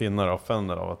 Blir finnar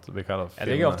offender av att vi kallar finnar?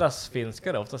 Jag tycker oftast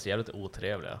finskar är oftast jävligt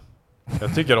otrevliga.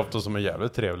 Jag tycker ofta som är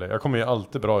jävligt trevliga. Jag kommer ju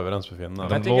alltid bra överens med finnar.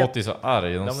 De låter ju så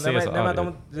arg. De ser så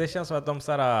arg. Det känns som att de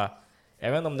såhär...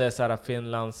 Jag vet inte om det är såhär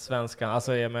finlandssvenska.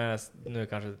 Alltså jag menar, nu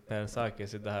kanske Per Saki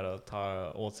sitter här och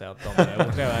tar åt sig att de är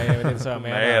otrevliga. Jag vet inte så jag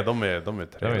menar. Nej, de är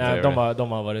trevliga. Nej,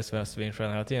 de har varit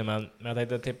svinsköna hela tiden. Men jag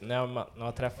tänkte typ, när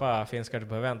jag träffar finskar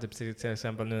på event, typ till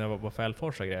exempel nu när jag var på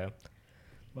Fällfors och grejer.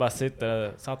 Bara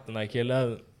satt den här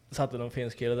killen, satt någon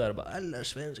finsk kille där och bara alla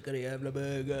svenskar är jävla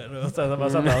bögar. Och sen bara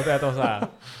satt han och så här.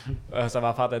 Och så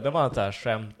bara fattade det var inte så här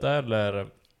skämt eller...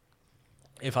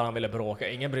 Ifall han ville bråka.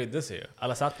 Ingen brydde sig ju.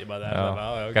 Alla satt ju bara där. Ja,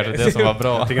 bara, okay. Kanske det som var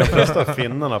bra. Jag tycker de flesta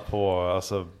finnarna på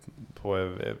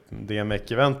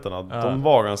DMX-eventerna, de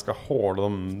var ganska hårda.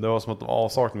 Det var som att de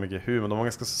avsaknade mycket humor. De var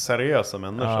ganska seriösa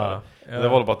människor. Det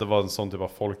var bara att det var en sån typ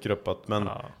av folkgrupp. Men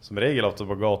som regel ofta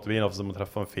på gatuvin, ofta som man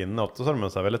träffar en finne, ofta så är de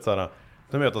så här väldigt så här,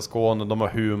 de vet att Skåne, de har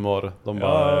humor. De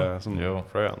bara som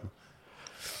skön.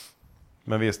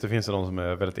 Men visst, det finns ju de som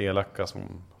är väldigt elaka som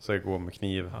säger gå med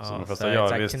kniv. Som de flesta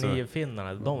gör. Visst,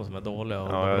 knivfinnarna, de som är dåliga.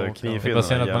 Det är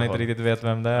synd att man inte riktigt vet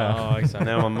vem det är. Ja, exakt.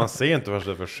 Nej, man ser inte först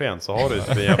det för sent, så har du ju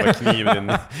en jävla kniv i din...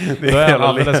 Då är han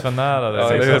alldeles för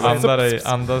nära dig.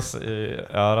 Andas i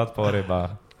örat på dig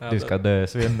bara. Du ska dö,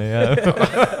 svinn igen.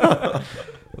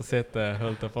 Och sitter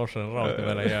Hulteforsen rakt i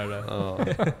mellan hjärnan.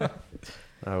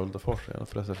 Ja, Hulteforsen är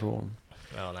precision.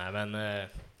 Ja, nej men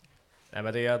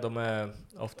det är, de är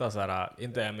ofta så här,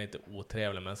 inte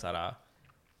otrevliga, men så här,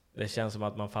 det känns som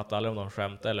att man fattar aldrig om de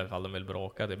skämtar eller ifall de vill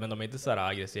bråka typ. Men de är inte så här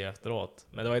aggressiva efteråt.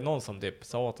 Men det var ju någon som typ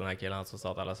sa åt den här killen som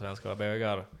sa att alla svenskar var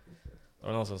bögar. Det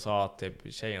var någon som sa att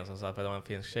typ tjejen som satt, för det var en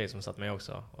finsk tjej som satt med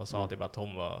också, och sa typ att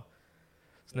hon var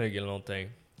snygg eller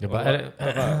någonting.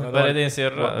 Var det din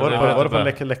syrra? Var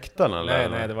det på läktaren eller?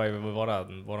 Nej, det var ju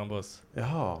våran buss.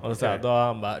 Jaha. Och så då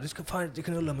han bara, du ska fan inte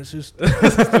knulla min syster.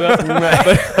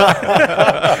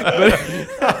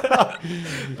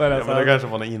 Men det kanske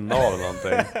var en inavel eller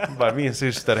någonting. Bara, min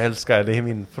syster älskar, det är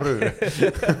min fru.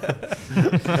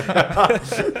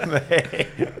 Nej.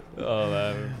 Ja, det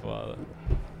är fan.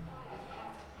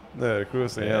 Det är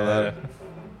cruising igen här.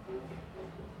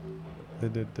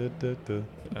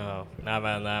 Ja,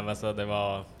 nej men så det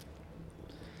var...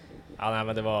 Ja, nej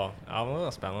men det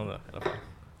var spännande i alla fall.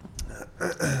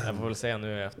 Jag får väl se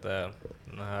nu efter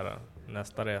den här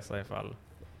nästa resa ifall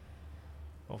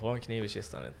man får en kniv i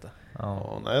kistan inte.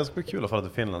 Nej, det ska bli kul att fara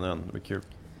till Finland igen. Det blir kul.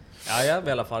 Ja, jag har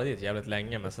väl farit dit jävligt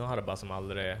länge, men sen har det bara som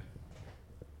aldrig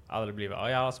blivit... Ja,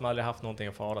 jag har som aldrig haft någonting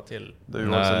att fara till. Det är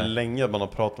ju så länge man har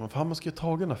pratat om fan, man ska ju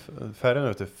ta den här färjan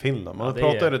över till Finland. Man har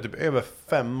pratat det typ över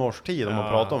 5 års tid om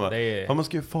man pratar om det. Fan, man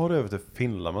ska ju fara över till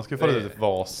Finland. Man ska ju fara över till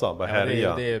Vasa, bara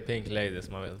härja. Det är Pink Ladies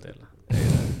man vill till.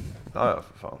 Ja,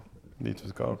 för fan. Dit vi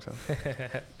ska också.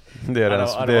 Det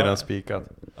är den spikat.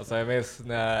 Alltså jag minns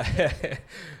när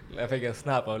jag fick en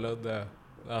snap av Ludde.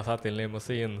 Jag satt i en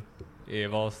limousin i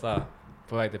Vasa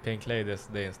på väg till Pink Ladies,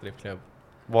 det är en strippklubb.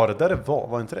 Var det där det var?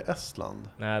 Var inte det Estland?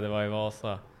 Nej, det var i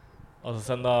Vasa. Och så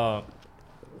sen då...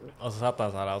 Och så satt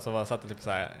han så här, och så satt det typ så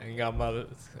här en gammal,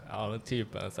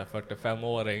 typ en så här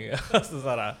 45-åring. Alltså så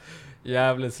här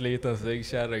jävligt sliten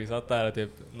sviggkärring, satt där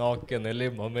typ naken i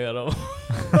limo med dem.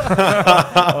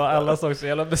 Och alla såg så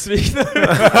jävla besvikna.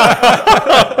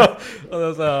 Och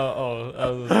då sa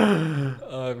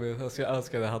jag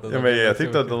önskade jag hade... Ja, men jag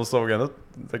tyckte att de såg ändå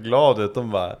glad ut.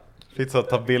 De bara... Lite så att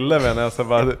ta bilder med när jag så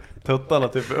bara tuttarna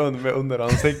typ under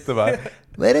ansiktet bara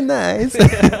very nice.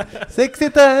 Sexy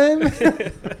time.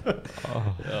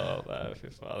 Ja, fy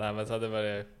fan. Nej, men så hade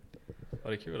det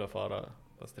varit kul att fara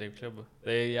på strippklubb.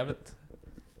 Det är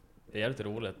jävligt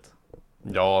roligt.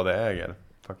 Ja, det äger.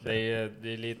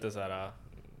 Det är lite så här,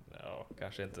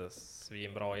 kanske inte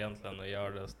svinbra egentligen att göra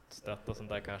det, stötta och sånt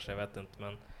där kanske, jag vet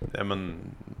inte, men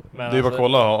det är ju bara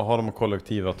kolla, har de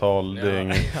kollektivavtal? Det är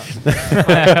ingen...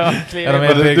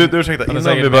 du ursäkta,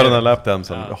 innan vi börjar den här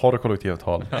lapdansen, har du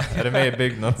kollektivavtal? Är det med i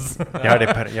Byggnads? Ja, det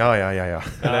är ja.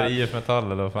 Eller IF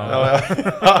Metall eller vad fan?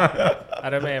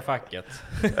 Är det med i facket?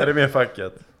 Är det med i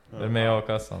facket? Är det med i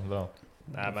A-kassan? Bra.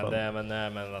 Nej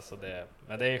men alltså det...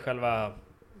 Men det är själva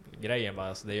grejen bara,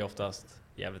 alltså det är oftast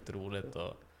jävligt roligt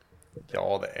och...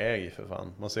 Ja, det är ju för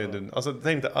fan. Man ser alltså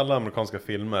tänk dig alla amerikanska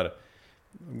filmer.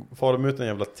 Far de ut en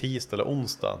jävla tisdag eller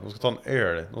onsdag, de ska ta en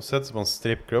öl, de sätter sig på en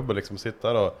strippklubb och liksom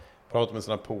sitter där och pratar med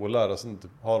sina polare och sen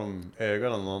har de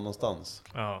ögonen någonstans.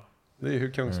 Ja. Det är ju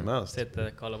hur kung som helst. Sitter,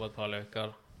 kollar på ett par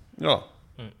lökar. Ja,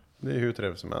 det är hur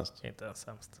trevligt som helst. Inte ens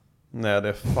sämst. Nej, det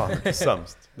är fan inte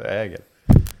sämst. Det äger.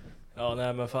 Ja,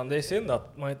 nej men fan, det är synd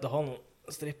att man inte har någon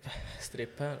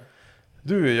stripp här.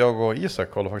 Du, jag och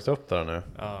Isak kollade faktiskt upp där nu.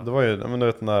 Ja. Det var ju, men du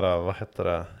vet den där, vad hette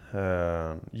det?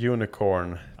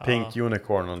 Unicorn, Pink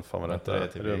Unicorn eller fan vad det heter. Det är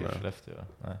typ i Skellefteå.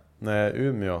 Nej,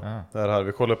 Umeå. Där här,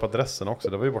 vi kollade upp adressen också.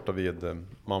 Det var ju borta vid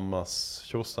mammas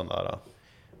tjosan där.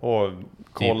 Och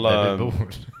kolla... Där vi bor.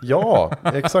 Ja,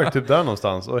 exakt, typ där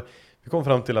någonstans. Och vi kom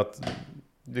fram till att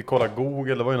vi kollade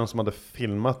Google, det var ju någon som hade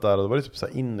filmat där. Och det var ju typ så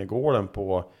här innergården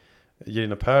på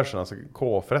Gina Persson, alltså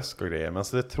K-fresk och grejer. Men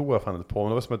alltså det tror jag fan inte på. Men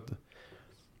det var som ett...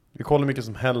 Vi kollar mycket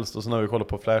som helst och sen har vi kollat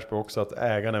på Flashback också att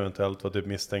ägaren eventuellt var typ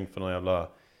misstänkt för någon jävla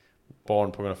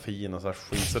barnpornografi och så här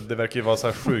skit. Så det verkar ju vara så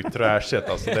här sjukt trashigt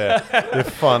alltså. Det är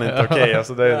fan inte okej.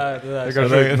 Alltså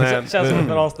det känns som ett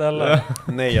bra ställe.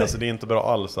 Nej, alltså det är inte bra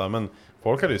alls. Men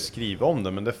folk hade ju skrivit om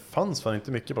det, men det fanns fan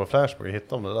inte mycket på Flashback att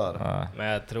hitta om det där. Men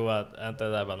jag tror att inte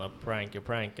det där var någon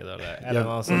prank eller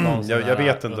jag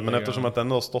vet inte, men eftersom att det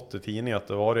ändå har stått i tidningen att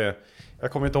det var det.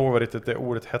 Jag kommer inte ihåg vad riktigt det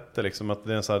ordet hette liksom, att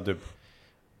det är en så här typ.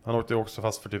 Han åkte ju också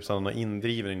fast för typ sådana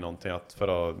indrivning någonting, att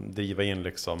för att driva in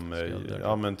liksom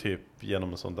ja men typ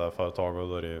genom en sån där företag, och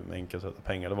då är det enkelt att sätta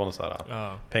pengar. Det var något så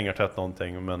här pengar tätt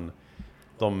någonting, men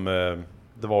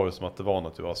det var ju som att det var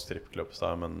något, det var strippklubb så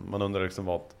här, men man undrar liksom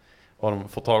vad de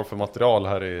får tag för material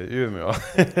här i Umeå.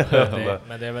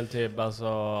 Men det är väl typ alltså,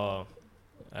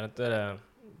 är det inte det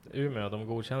Umeå, de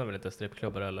godkänner väl inte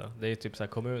strippklubbar eller? Det är ju typ så här,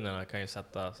 kommunerna kan ju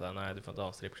sätta så här, nej du får inte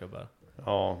ha strippklubbar.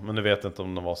 Ja, men du vet inte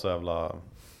om de var så jävla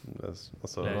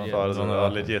alltså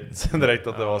legit direkt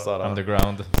att det var så här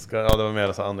underground. Ja, det var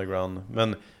mer så här underground.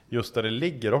 Men just där det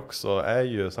ligger också är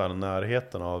ju så här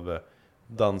närheten av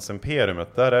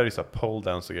dansimperiumet. Där är det ju så här pole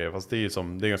dance och grejer. Fast det är ju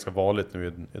det är ganska vanligt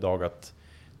nu idag att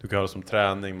du kan ha det som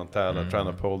träning, man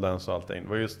tränar pole dance och allting. Det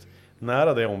var just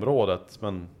nära det området,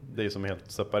 men det är som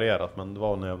helt separerat. Men det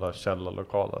var en jävla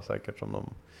källarlokal säkert som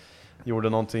de gjorde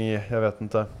någonting i, jag vet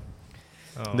inte.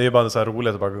 Ja. Det är bara så här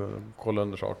roligt att bara kolla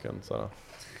under saken så här.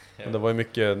 Men det var ju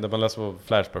mycket, när man läste på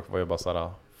Flashback var ju bara så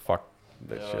här fuck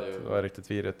det shit, det var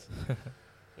riktigt virigt.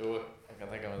 Jo, jag kan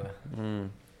tänka mig det.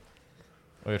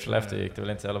 Och i Skellefteå gick det väl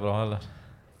inte så jävla bra heller.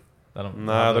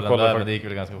 Nej, då kollade men det gick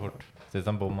väl ganska fort. Tills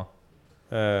han bomma.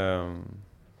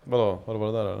 Vadå?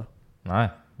 Var det där eller? Nej,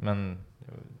 men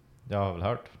jag har väl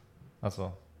hört.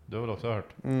 Alltså, du har väl också hört?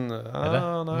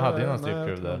 Eller? De hade ju någon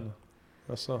strippklubb där.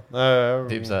 Alltså,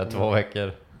 typ såhär 2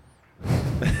 veckor.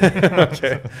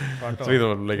 Okej. Så vill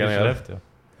de lägga ner.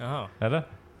 Jaha. Eller?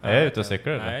 Är jag ute och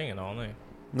cyklar eller? Nej, ingen aning.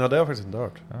 Nej, det har jag faktiskt inte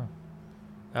hört.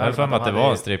 Jag hade för mig att det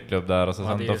var en strippklubb där och så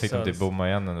sen då fick de typ bomma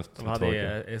igen efter 2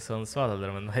 veckor. I Sundsvall hade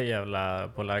de den jävla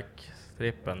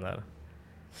polack-strippen där.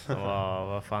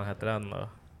 Vad fan heter den då?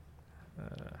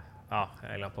 Ja,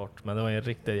 jag glömde bort. Men det var en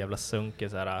riktigt jävla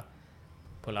sunkig såhär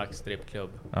polack-strippklubb.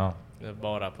 Ja.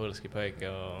 Bara pulskipöjke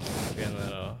och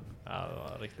kvinnor och ja, det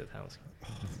var riktigt hemskt.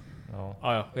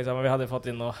 Ja, skitsamma, vi hade fått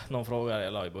in någon fråga,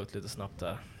 jag la ju ut lite snabbt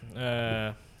där.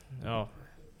 Ja,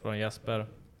 från Jesper,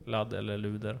 ladd eller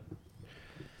luder?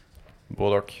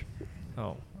 Både och.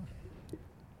 Ja.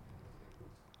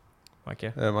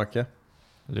 Macke?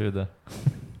 Luder.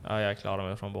 Ja, jag klarar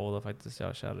mig från båda faktiskt. Jag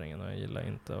är kärringen och jag gillar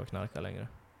inte att knarka längre.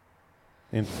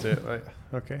 Inte,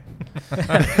 okej.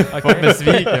 Vad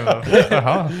besviken va?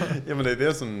 Ja, men det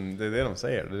är det de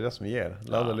säger. Det är det som ger.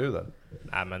 Ladda luder.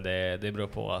 Nej, men det beror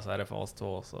på. Alltså, är det fas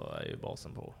 2 så är ju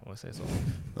basen på, om vi säger så.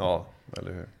 Ja,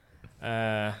 eller hur?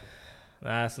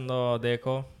 Nej, sen då DK.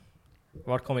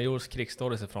 Vart kommer Jords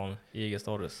krigsstories ifrån? IG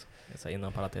Stories.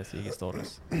 Innan parentes IG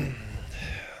Stories.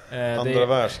 Andra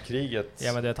världskriget.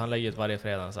 Ja, men det är att han lägger ut varje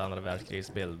fredag så andra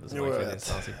världskrigsbild.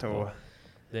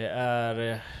 Det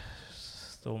är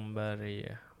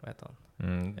Stomberg, vad heter han?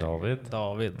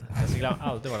 David. Jag ska glömma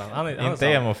alltid vad han är. Inte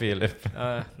Emo Filip.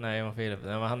 Nej, Emo Filip.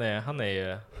 Nej, han är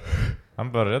ju...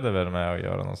 Han började väl med att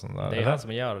göra något sånt där. Det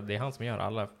är han som gör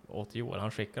alla åt Joel.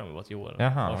 Han skickar dem åt Joel.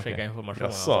 Jaha, och skickar information.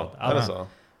 Jaså, är det så?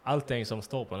 Allting som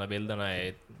står på de här bilderna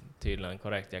är tydligen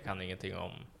korrekt. Jag kan ingenting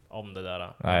om om det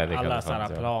där. Nej, det alla sådana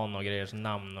plan och grejer,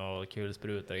 namn och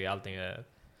kulsprutor, allting är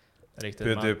riktigt.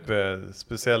 Det är typ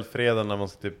speciellt fredag när man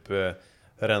ska typ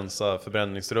rensa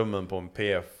förbränningsrummen på en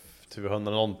PF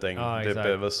 200 någonting, typ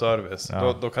över service.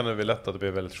 Ja. Då kan det bli lätt att det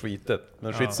blir väldigt skitet.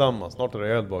 Men skitsamma, snart är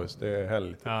det Elboys, det är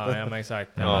helg. Ja, men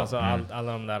exakt. Ja. Alltså,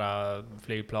 alla de där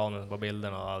flygplanen på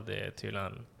bilderna, det är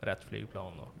tydligen rätt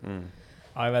flygplan.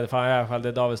 Ja, jag vet fan, i alla fall det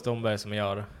är David Stomberg som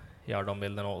gör de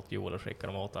bilderna åt Joel och skickar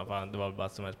dem åt honom. Fan, det var bara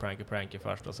som ett pranky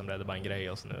först och sen blev det bara en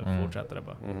grej och så nu fortsätter det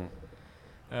bara.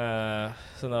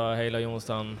 Sen då Hela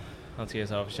Jonsson, han skriver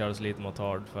så här, kördes lite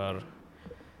motard för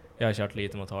jag har kört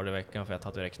lite motard i veckan för jag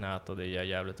tatuerar knät och det gör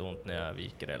jävligt ont när jag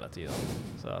viker hela tiden.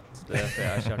 Så att det är därför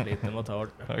jag har kört lite motard.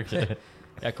 Okay.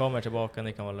 Jag kommer tillbaka,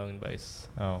 ni kan vara lugn base.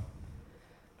 Ja,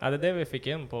 det är det vi fick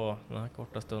in på den här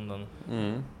korta stunden.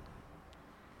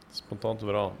 Spontant och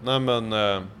bra. Nej men,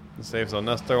 säg så.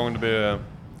 Nästa gång det blir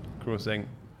cruising,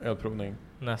 elprovning.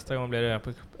 Nästa gång blir det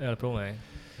elprovning.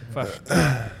 Först.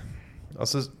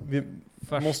 Alltså, vi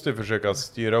måste ju försöka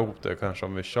styra ihop det kanske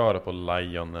om vi kör på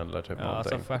Lion eller typ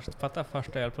någonting. Alltså fatta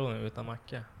första elprovning utan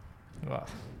macka. Va?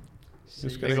 Hur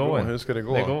ska det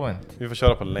gå? Det går inte. Vi får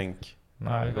köra på länk.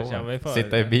 Nej, vi får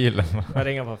sitta i bilen. Jag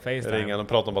ringer på FaceTime. Ringer och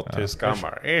pratar om bara tyska.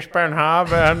 Ich bin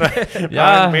haben.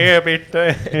 Med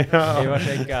bitte.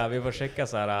 Vi får checka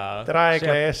så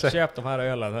här. Köp de här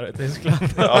ölen här i Tyskland.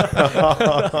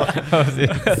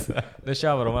 Nu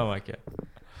kör vi de här macka.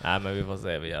 Nej, men vi får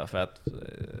se för att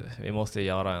vi måste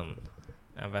göra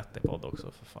en vettig podd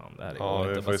också för fan. Det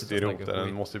här vi får styra ihop det.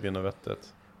 Den måste bli något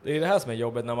vettigt. Det är det här som är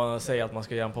jobbigt när man säger att man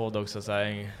ska göra en podd också. Så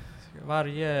här,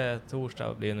 varje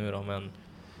torsdag blir nu då, men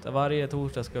varje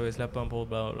torsdag ska vi släppa en podd.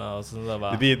 Bla bla, och så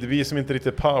där, det blir som inte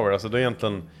riktigt power. Alltså det är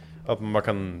egentligen att man bara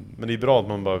kan... Men det är bra att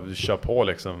man bara kör på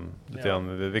liksom. Lite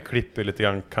grann. Vi klipper lite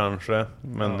grann kanske.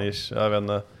 Men jag vet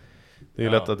inte. Det är ju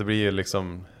lätt att det blir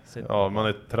liksom... man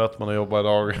är trött, man har jobbat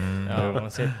idag.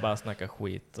 Man sitter bara och snackar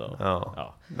skit. Och,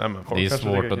 Nej, men det är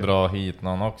svårt att dra hit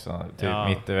någon också. Typ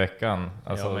mitt i veckan.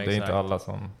 Alltså det är inte alla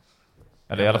som...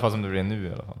 Eller i alla fall som det blir nu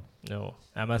i alla fall. Jo.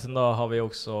 Men sen då har vi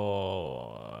också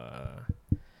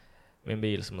min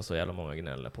bil som är så jävla många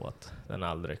gnäller på att den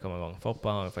aldrig kommer igång. Foppa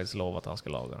har faktiskt lovat att han ska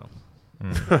laga den.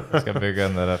 Jag ska bygga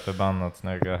den där förbannat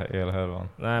snygga elhärvan.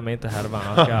 Nej, men inte härvan.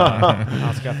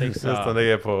 Han ska fixa... Just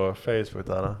det är på Facebook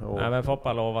där. Nej, men Foppa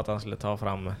har lovat att han skulle ta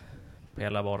fram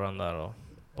hela borren där och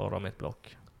borra mitt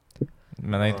block.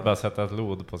 Men inte bara sätta ett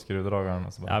lod på skruvdragaren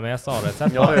och så bara. Ja, men jag sa det.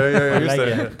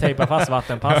 Sätt tejpa fast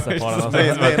vattenpasset på den.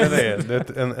 Nej. Det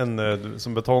är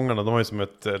som betongarna, de har ju som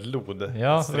ett lod.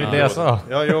 Ja, det är det jag sa.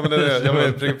 Ja, men jag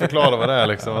vill förklara vad det är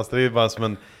liksom. Alltså, det är bara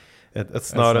som ett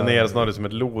snöre ner, snarare som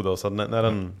ett lod då, så när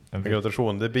den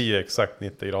gravitation, det blir exakt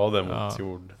 90 grader mot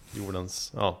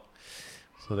jordens,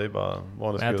 så det är bara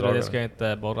vanligt. Jag tror det ska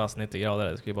inte borras 90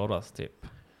 grader, det ska ju borras typ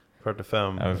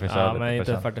 45. Men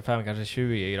inte 45, kanske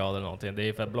 20 grader någonting. Det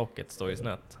är för att blocket står ju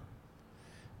snett.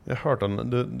 Jag har hört om,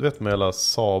 du vet med hela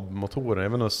Saab-motorer,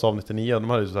 även Saab 99, de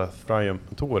hade ju så här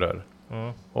Triumph-motorer.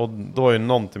 Och då är ju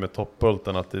någonting med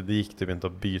toppbulten att det gick typ inte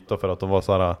att byta för att de var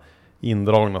så här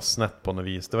indragna snett på något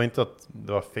vis. Det var inte att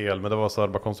det var fel, men det var så här,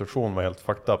 bara konstruktionen var helt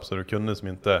fucked up, så du kunde som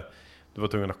inte, du var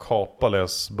tvungen att kapa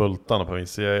lös bultarna på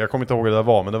vis. Jag kommer inte ihåg vad det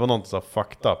var, men det var något så här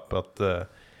fucked up att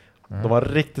de var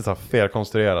riktigt så här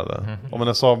felkonstruerade. Om man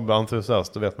är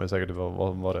Saab-entusiast, då vet man ju säkert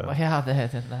vad var det. Ja, det är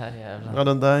den där jäveln. Ja,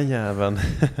 den där jäveln.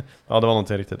 Ja, det var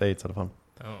någonting riktigt aids i alla fall.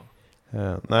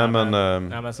 Nej,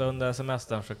 men så under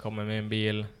semestern så kommer min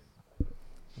bil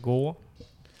gå.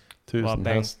 1000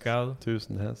 häst.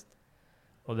 1000 häst.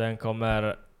 Och den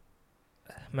kommer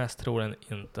mest troligen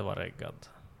inte vara reggad.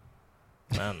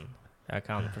 Men jag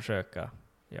kan försöka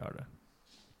göra det.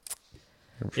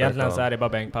 Egentligen så är det bara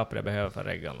bänkpapper jag behöver för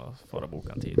reggan och få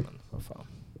boka en tid, men vad fan.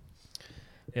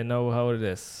 You know how it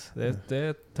is. Det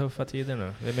är tuffa tider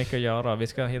nu. Det är mycket att göra. Vi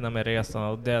ska hinna med resan.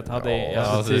 Och det hade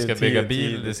du ska bygga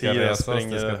bil, det ska resas,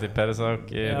 det ska till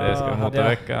Persaki, det ska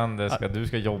motorveckan, du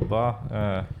ska jobba.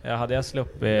 Hade jag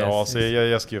sluppit... så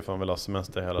jag ska ju fan väl ha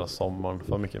semester hela sommaren.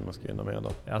 För mycket man ska hinna med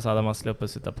då. Alltså hade man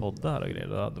sluppit sitta poddar och grejer,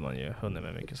 då hade man ju hunnit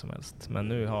med mycket som helst. Men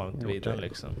nu har inte vi det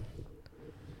liksom.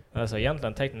 Alltså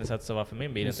egentligen tekniskt sett så varför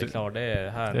min bil inte är klar, det är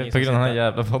här. Det är på grund av den här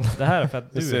jävla podden. Det här är för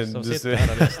att du sitter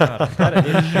här och lyssnar. Det här är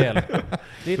ditt fel.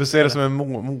 Du ser det som en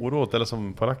morot eller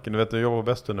som på racken. Du vet, du jobbar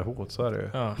bäst under hot, så är det ju.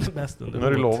 Ja, bäst under hot. Nu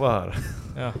är det lova här.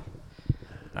 Ja.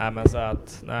 Nej, men så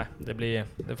att,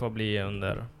 det får bli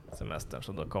under semestern,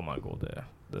 så då kommer man gå.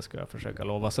 Det ska jag försöka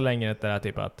lova. Så länge det är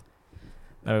typ att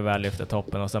när vi väl lyfter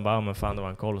toppen och sen bara, men fan, det var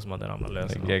en koll som hade ramlat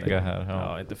lös. Här,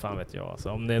 ja, inte fan vet jag.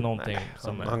 Alltså, om det är någonting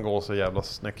han går så jävla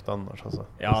snyggt annars alltså.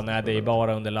 Ja, nej, det är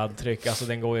bara under laddtryck. Alltså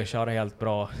den går ju att köra helt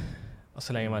bra Och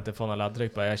så länge man inte får någon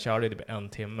laddtryck på. Jag körde typ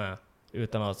 1 timme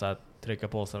utan att så här, trycka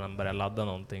på så den började ladda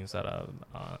någonting så här,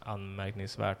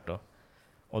 anmärkningsvärt då.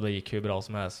 Och då gick hur bra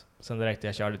som helst. Sen direkt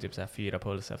jag körde typ så här 4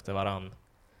 puls efter varann.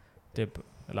 Typ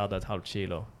laddade ett halvt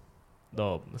kilo.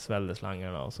 Då svällde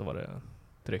slangarna och så var det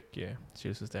tryck i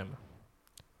kylsystemet.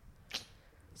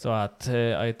 Så att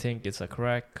I think it's a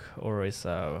crack or it's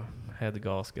a head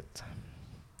gasket.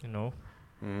 You know?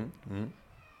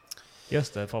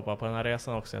 Just det, Foppa, på den här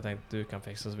resan också. Jag tänkte du kan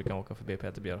fixa så vi kan åka förbi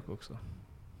Peter Björk också.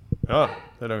 Ja,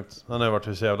 det är lugnt. Han har ju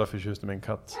varit så jävla förtjust i min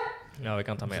katt. Ja, vi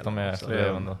kan ta med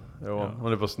den. Jo,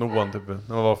 hon är på snoan typ.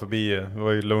 När man var förbi, vi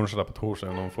var ju lunch där på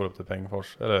torsdagen och hon får upp till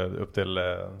Pengfors. Eller upp till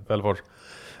Fällfors.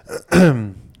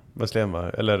 Vad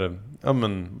eller, ja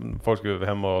men, folk skulle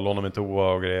hemma och låna min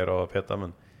toa och grejer och peta,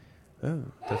 men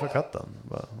träffa katten.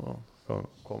 Bara,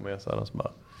 kom med så här och så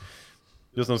bara.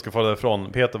 Just när de ska få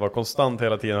därifrån, Peter var konstant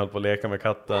hela tiden, höll på att leka med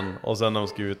katten. Och sen när de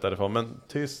ska ut därifrån, men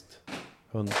tyst,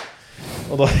 hund.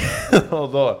 Och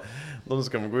då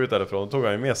ska de gå ut därifrån. Då tog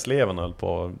han ju med sleven och höll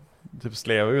på typ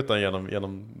sleva ut den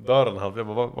genom dörren. Jag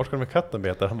bara, var ska du med katten,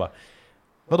 Peter? Han bara,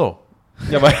 vadå?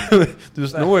 Jag bara, du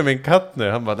snor ju min katt nu.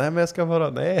 Han bara, nej men jag ska bara,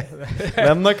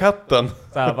 lämna katten.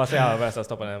 Så här, bara säga, jag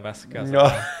stoppar ner en väska. Så.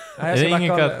 Ja. Nej, det är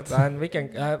ingen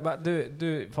katt.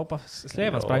 Du hoppa,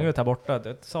 sleven sprang ut här borta.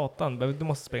 Satan, du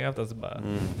måste springa efter så bara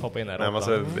hoppa in här. Nej, men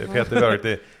alltså, Peter Björk,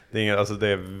 det är ingen, alltså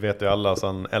det vet ju alla, så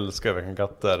han älskar verkligen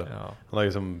katter. Ja. Han har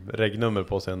ju som regnummer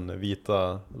på sin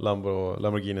vita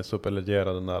Lamborghini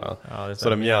Superleggera, den där. Ja, så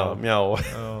det är mjau.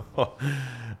 Ja.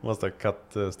 Måste ha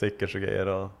kattstickers och grejer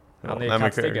och han är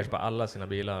kattstickers på alla sina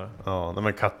bilar. Ja,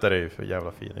 men katter är ju för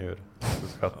jävla fina djur.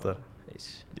 Katter.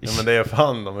 Ja, men det är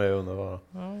fan, de är underbara.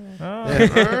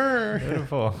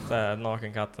 Så här,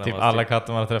 nakenkatten. Typ alla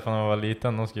katter man träffade när man var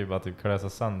liten, de skulle ju bara typ klösa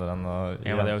sönder den. Och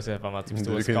ja, men det är också att man typ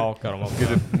står och skakar dem.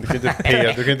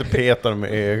 Du kan inte peta dem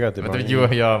med ögat. Men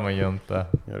det gör man ju inte.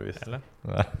 Ja, visst. Eller?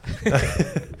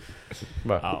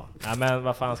 Ja, men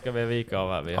vad fan ska vi vika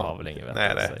av här? Vi har väl ingen vett.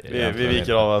 Nej. Vi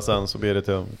viker av sen så blir det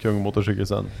till Kung Motorcykel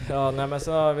sen. Ja, nej men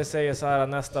så vi säger så här,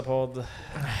 nästa podd.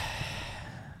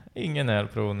 Ingen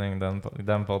elprovning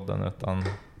den podden, utan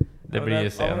det blir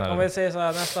senare. Om vi säger så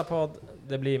här, nästa podd,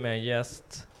 det blir med en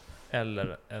gäst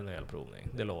eller en elprovning,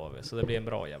 det lovar vi. Så det blir en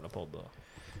bra jävla podd då.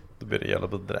 Då blir det jävla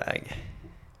bedräg.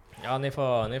 Ja, ni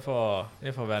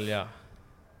får välja.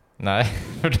 Nej,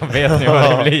 för då vet ni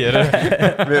vad det blir.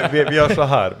 vi gör så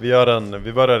här.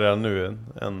 Vi börjar redan nu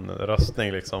en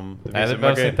röstning liksom. Nej, det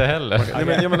behövs inte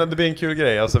heller. Men det blir en kul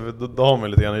grej. Alltså, då har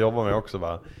man lite grann att jobba med också.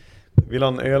 Bara. Vill ha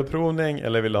en ölprovning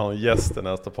eller vill ha en gäst i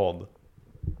nästa podd?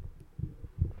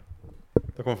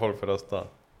 Då kommer folk få rösta.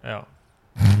 Ja.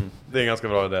 Det är en ganska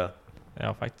bra idé.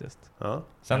 Ja, faktiskt. Ja.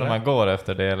 Sen om man går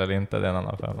efter det eller inte, det är en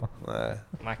annan femma. Nej.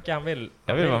 Macke, han vill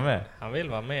vara med. Han vill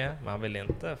vara med, men han vill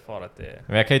inte fara till...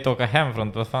 Men jag kan ju inte åka hem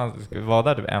från... Vad fan, ska vi vara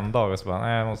där typ en dag och så bara,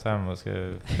 nej jag måste hem och ska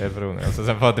ölprovning. Och så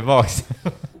sen fara tillbaks.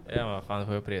 Ja, men fan,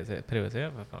 får jag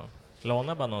prioritera för fan.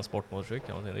 Låna bara någon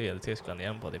sportmotorcykel och det är i Tyskland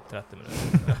igen på typ 30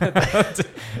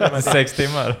 minuter. 6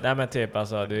 timmar. Nej men typ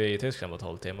alltså, du är i Tyskland på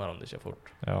 12 timmar om du kör fort.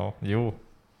 Ja, jo.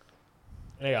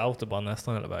 Det är autobahn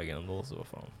nästan hela vägen ändå, så vad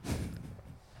fan.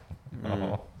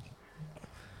 Ja.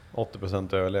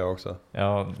 80% överlever också.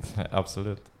 Ja,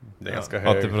 absolut. Det är ganska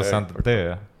hög. 80%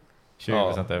 dö.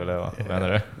 20% överleva, menar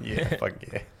du? Yeah, fuck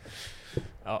yeah.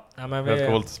 Ja, men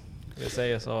vi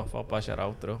säger så, Foppa kör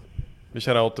outro. Vi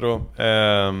kör outro.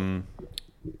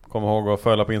 Kom ihåg att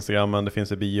följa på Instagramen. Det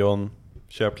finns i bion.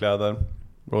 Köp kläder.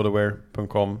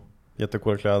 Roadaware.com.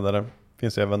 Jättekola kläder.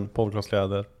 Finns även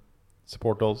podcastkläder.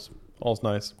 Support oss.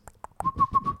 All's nice.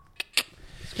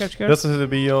 Resten sitter i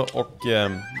bio och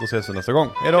då ses vi nästa gång.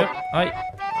 Hej då! Hej!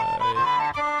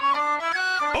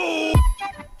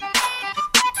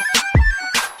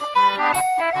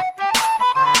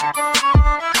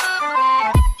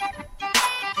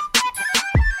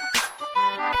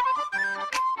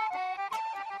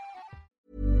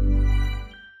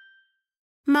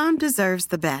 Mom deserves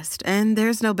the best, and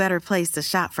there's no better place to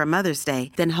shop for Mother's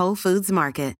Day than Whole Foods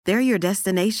Market. They're your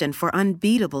destination for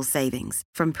unbeatable savings,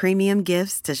 from premium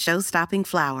gifts to show-stopping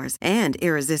flowers and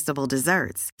irresistible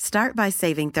desserts. Start by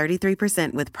saving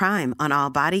 33% with Prime on all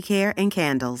body care and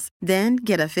candles. Then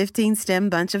get a 15-stem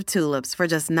bunch of tulips for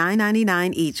just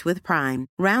 $9.99 each with Prime.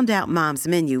 Round out Mom's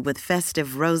menu with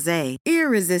festive rosé,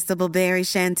 irresistible berry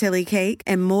chantilly cake,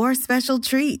 and more special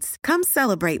treats. Come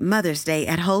celebrate Mother's Day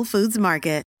at Whole Foods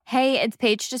Market. Hey, it's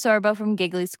Paige DeSorbo from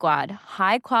Giggly Squad.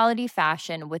 High quality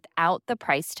fashion without the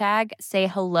price tag. Say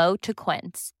hello to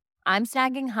Quince. I'm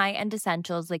snagging high-end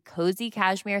essentials like cozy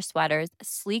cashmere sweaters,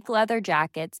 sleek leather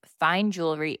jackets, fine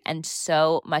jewelry, and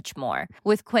so much more.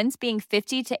 With Quince being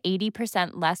 50 to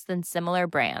 80% less than similar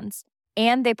brands.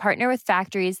 And they partner with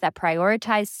factories that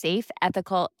prioritize safe,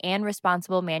 ethical, and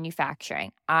responsible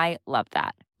manufacturing. I love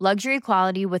that. Luxury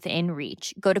quality within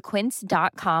reach. Go to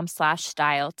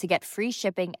quince.com/style to get free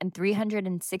shipping and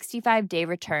 365-day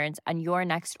returns on your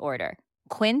next order.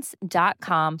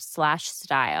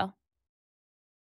 Quince.com/style.